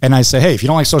 and I say, hey, if you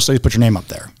don't like social studies, put your name up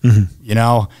there. You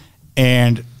know,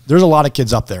 and there's a lot of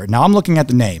kids up there. Now I'm looking at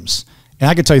the names, and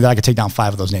I can tell you that I could take down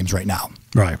 5 of those names right now,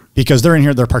 right? Because they're in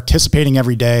here, they're participating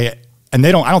every day, and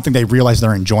I don't think they realize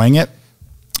they're enjoying it.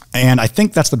 And I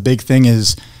think that's the big thing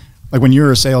is, like when you're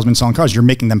a salesman selling cars, you're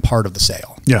making them part of the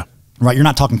sale. Yeah. Right. You're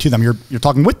not talking to them. You're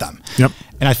talking with them. Yep.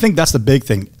 And I think that's the big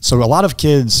thing. So a lot of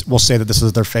kids will say that this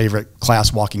is their favorite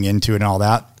class walking into it and all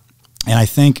that. And I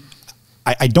think,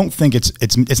 I don't think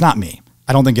it's not me.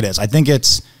 I don't think it is. I think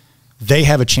they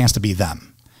have a chance to be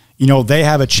them. You know, they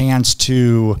have a chance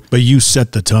to. But you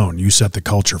set the tone. You set the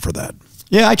culture for that.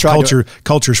 Yeah, I tried.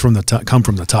 Cultures come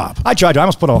from the top. I tried to. I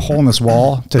almost put a hole in this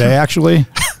wall today, actually,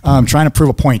 trying to prove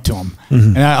a point to them.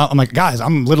 And I'm like, guys,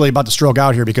 I'm literally about to stroke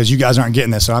out here because you guys aren't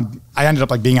getting this. So I ended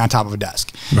up like being on top of a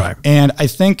desk. Right. And I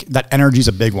think that energy is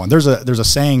a big one. There's a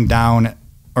saying down,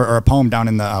 or a poem down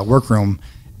in the workroom,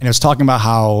 and it was talking about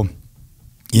how,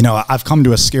 you know, I've come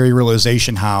to a scary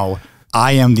realization how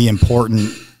I am the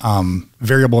important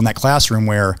variable in that classroom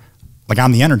where, like,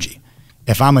 I'm the energy.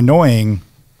 If I'm annoying,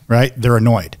 right, they're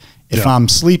annoyed. If I'm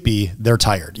sleepy, they're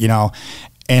tired, you know?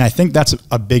 And I think that's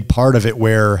a big part of it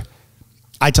where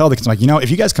I tell the kids, like, you know,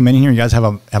 if you guys come in here, you guys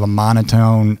have a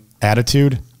monotone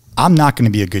attitude, I'm not going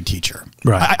to be a good teacher.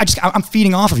 Right. I'm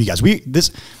feeding off of you guys.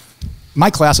 My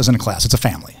class isn't a class, it's a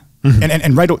family.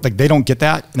 And right, like, they don't get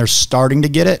that, and they're starting to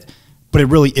get it, but it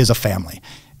really is a family.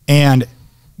 And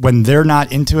when they're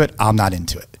not into it, I'm not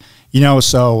into it. You know,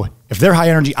 so if they're high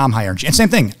energy, I'm high energy. And same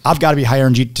thing, I've got to be high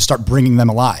energy to start bringing them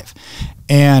alive.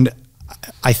 And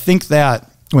I think that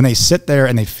when they sit there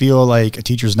and they feel like a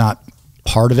teacher's not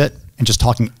part of it and just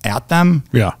talking at them,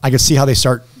 I can see how they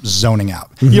start zoning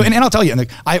out. You know, and I'll tell you, and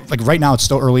like right now it's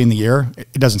still early in the year.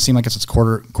 It doesn't seem like it's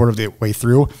quarter of the way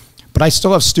through, but I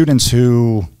still have students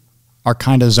who are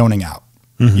kind of zoning out,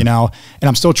 you know, and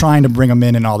I'm still trying to bring them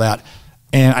in and all that.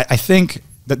 And I think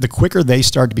that the quicker they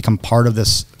start to become part of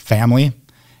this family,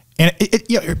 and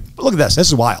you know, look at this. This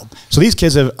is wild. So these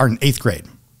kids are in 8th grade.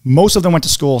 Most of them went to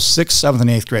school 6th, 7th, and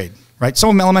 8th grade, right? Some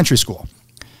of them elementary school.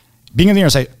 Being in the year,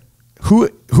 say,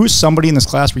 who's somebody in this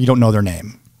class where you don't know their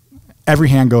name? Every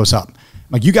hand goes up.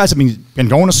 Like, you guys have been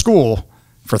going to school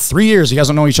for 3 years. You guys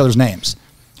don't know each other's names.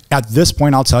 At this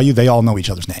point, I'll tell you, they all know each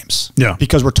other's names. Yeah.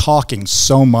 Because we're talking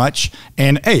so much.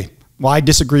 And hey, well, I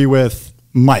disagree with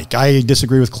Mike. I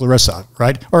disagree with Clarissa,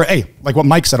 right? Or hey, like what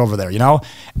Mike said over there, you know?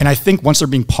 And I think once they're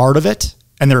being part of it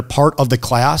and they're part of the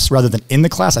class rather than in the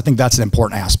class, I think that's an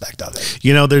important aspect of it.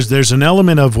 You know, there's an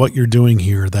element of what you're doing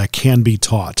here that can be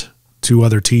taught to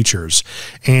other teachers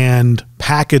and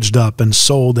packaged up and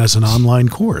sold as an online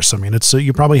course. I mean, it's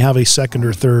you probably have a second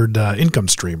or third income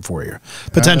stream for you,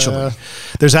 potentially.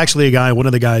 There's actually a guy, one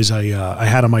of the guys I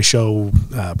had on my show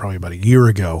probably about a year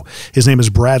ago. His name is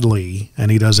Bradley, and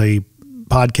he does a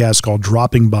podcast called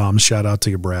Dropping Bombs. Shout out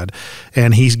to you, Brad.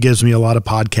 And he gives me a lot of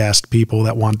podcast people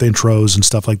that want the intros and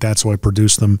stuff like that, so I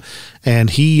produce them.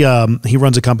 And he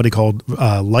runs a company called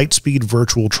Lightspeed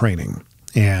Virtual Training.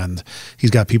 And he's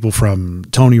got people from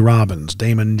Tony Robbins,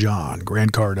 Damon John,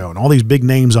 Grant Cardone, all these big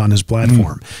names on his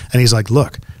platform. And he's like,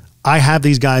 look, I have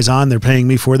these guys on, they're paying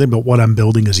me for them, but what I'm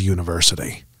building is a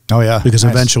university. Oh, yeah. Because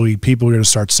eventually people are going to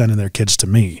start sending their kids to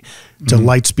me, to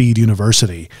Lightspeed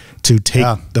University, to take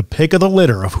the pick of the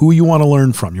litter of who you want to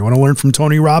learn from. You want to learn from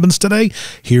Tony Robbins today?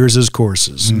 Here's his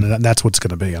courses. And that's what's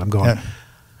going to be. And I'm going,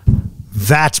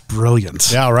 that's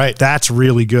brilliant. Yeah, right. That's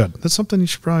really good. That's something you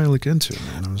should probably look into,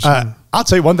 man. I'll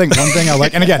tell you one thing I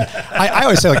like, and again, I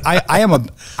always say, like, I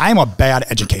am a bad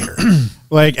educator.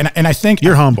 Like, and I think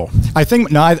you're humble. I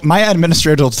think my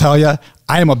administrator will tell you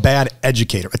I am a bad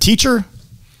educator. A teacher,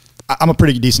 I'm a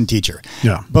pretty decent teacher.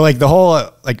 Yeah. But like the whole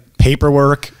like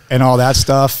paperwork and all that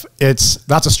stuff,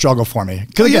 that's a struggle for me.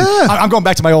 Because again, I'm going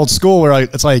back to my old school where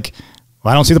it's like,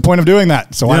 well, I don't see the point of doing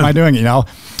that. So why am I doing it? You know.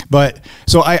 But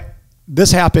so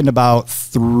this happened about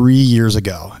 3 years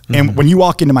ago. And when you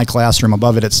walk into my classroom,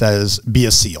 above it, it says, be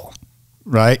a SEAL,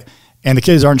 right? And the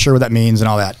kids aren't sure what that means and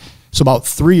all that. So about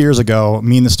 3 years ago,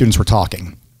 me and the students were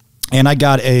talking. And I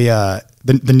got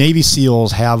the Navy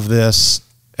SEALs have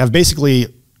basically,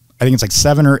 I think it's like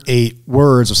 7 or 8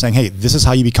 words of saying, hey, this is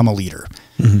how you become a leader.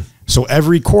 So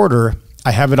every quarter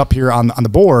I have it up here on the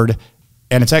board,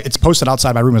 and it's posted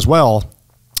outside my room as well.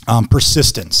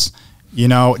 Persistence,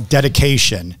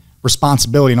 dedication,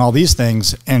 responsibility, and all these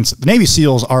things. And the Navy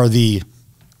SEALs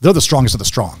they're the strongest of the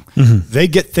strong. They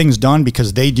get things done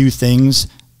because they do things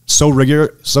so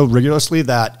rigorously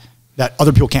that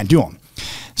other people can't do them.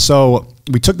 So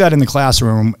we took that in the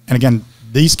classroom, and again,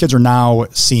 these kids are now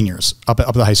seniors up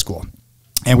at the high school.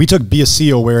 And we took Be a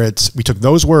SEAL, where we took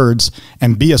those words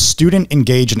and be a student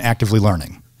engaged in actively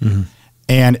learning.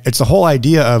 And it's the whole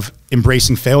idea of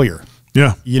embracing failure.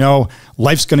 Yeah.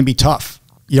 Life's going to be tough.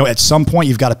 At some point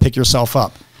you've got to pick yourself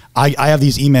up. I have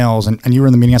these emails, and you were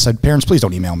in the meeting. I said, parents, please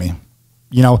don't email me.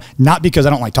 Not because I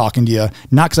don't like talking to you,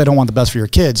 not because I don't want the best for your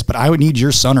kids, but I would need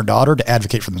your son or daughter to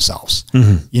advocate for themselves.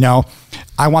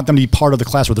 I want them to be part of the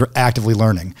class where they're actively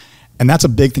learning. And that's a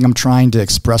big thing I'm trying to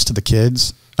express to the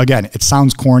kids. Again, it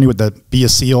sounds corny with the Be a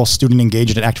SEAL, student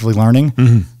engaged and actively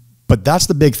learning, but that's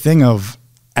the big thing of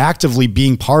actively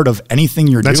being part of anything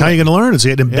you're doing. That's how you're going to learn.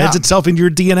 It embeds itself into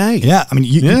your DNA. Yeah. I mean,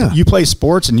 you play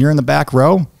sports and you're in the back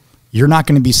row, you're not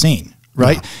going to be seen,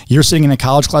 right? No. You're sitting in a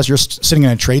college class, you're sitting in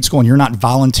a trade school, and you're not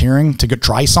volunteering to go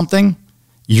try something,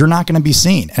 you're not going to be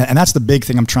seen. And that's the big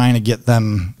thing I'm trying to get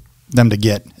them to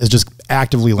get, is just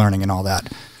actively learning and all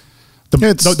that.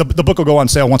 The book will go on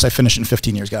sale once I finish it in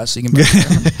 15 years, guys. So you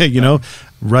can,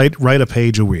 write a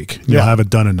page a week. You'll have it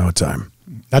done in no time.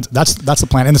 That's the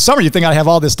plan. In the summer, you think I'd have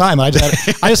all this time. I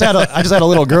just had a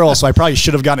little girl, so I probably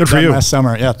should have gotten it done last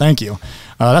summer. Yeah, thank you.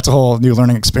 That's a whole new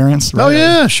learning experience. Right? Oh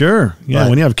yeah, sure. Yeah, right.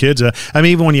 When you have kids,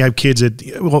 even when you have kids,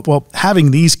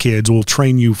 having these kids will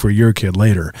train you for your kid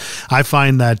later. I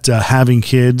find that having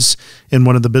kids in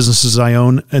one of the businesses I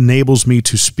own enables me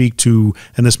to speak to,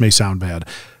 and this may sound bad,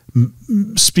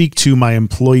 speak to my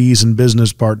employees and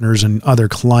business partners and other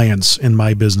clients in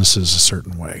my businesses a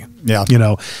certain way. Yeah.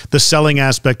 The selling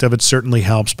aspect of it certainly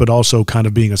helps, but also kind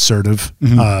of being assertive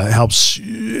helps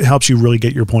you really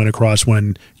get your point across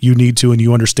when you need to, and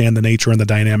you understand the nature and the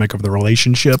dynamic of the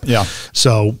relationship. Yeah.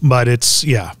 So, but it's,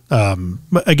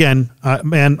 but again,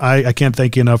 man, I can't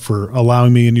thank you enough for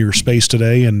allowing me into your space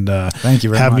today, and thank you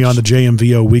very having much. me on the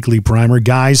JMVO Weekly Primer.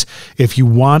 Guys, if you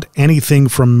want anything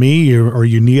from me, or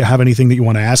you have anything that you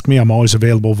want to ask me, I'm always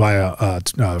available via,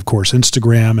 of course,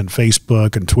 Instagram and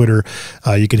Facebook and Twitter.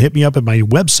 You can hit me up at my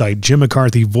website,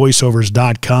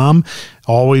 jimmccarthyvoiceovers.com.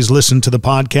 Always listen to the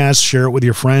podcast, share it with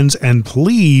your friends, and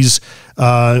please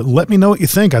let me know what you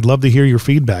think. I'd love to hear your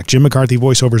feedback.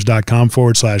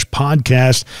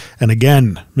 jimmccarthyvoiceovers.com/podcast. And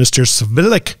again, Mr.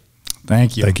 Svihlik,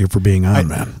 thank you. Thank you for being on,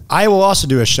 man. I will also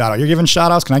do a shout out. You're giving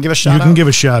shout outs. Can I give a shout out? You can give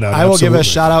a shout out. I will give a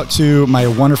shout out to my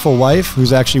wonderful wife,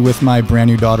 who's actually with my brand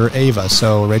new daughter, Ava.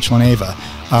 So Rachel and Ava.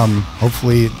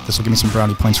 Hopefully this will give me some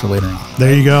brownie points for later on.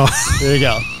 There you go. There you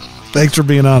go. Thanks for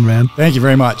being on, man. Thank you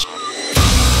very much.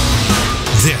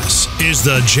 This is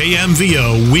the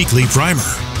JMVO Weekly Primer.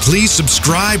 Please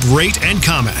subscribe, rate, and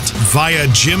comment via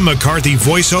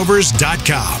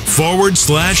JimMcCarthyVoiceovers.com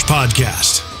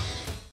 /podcast.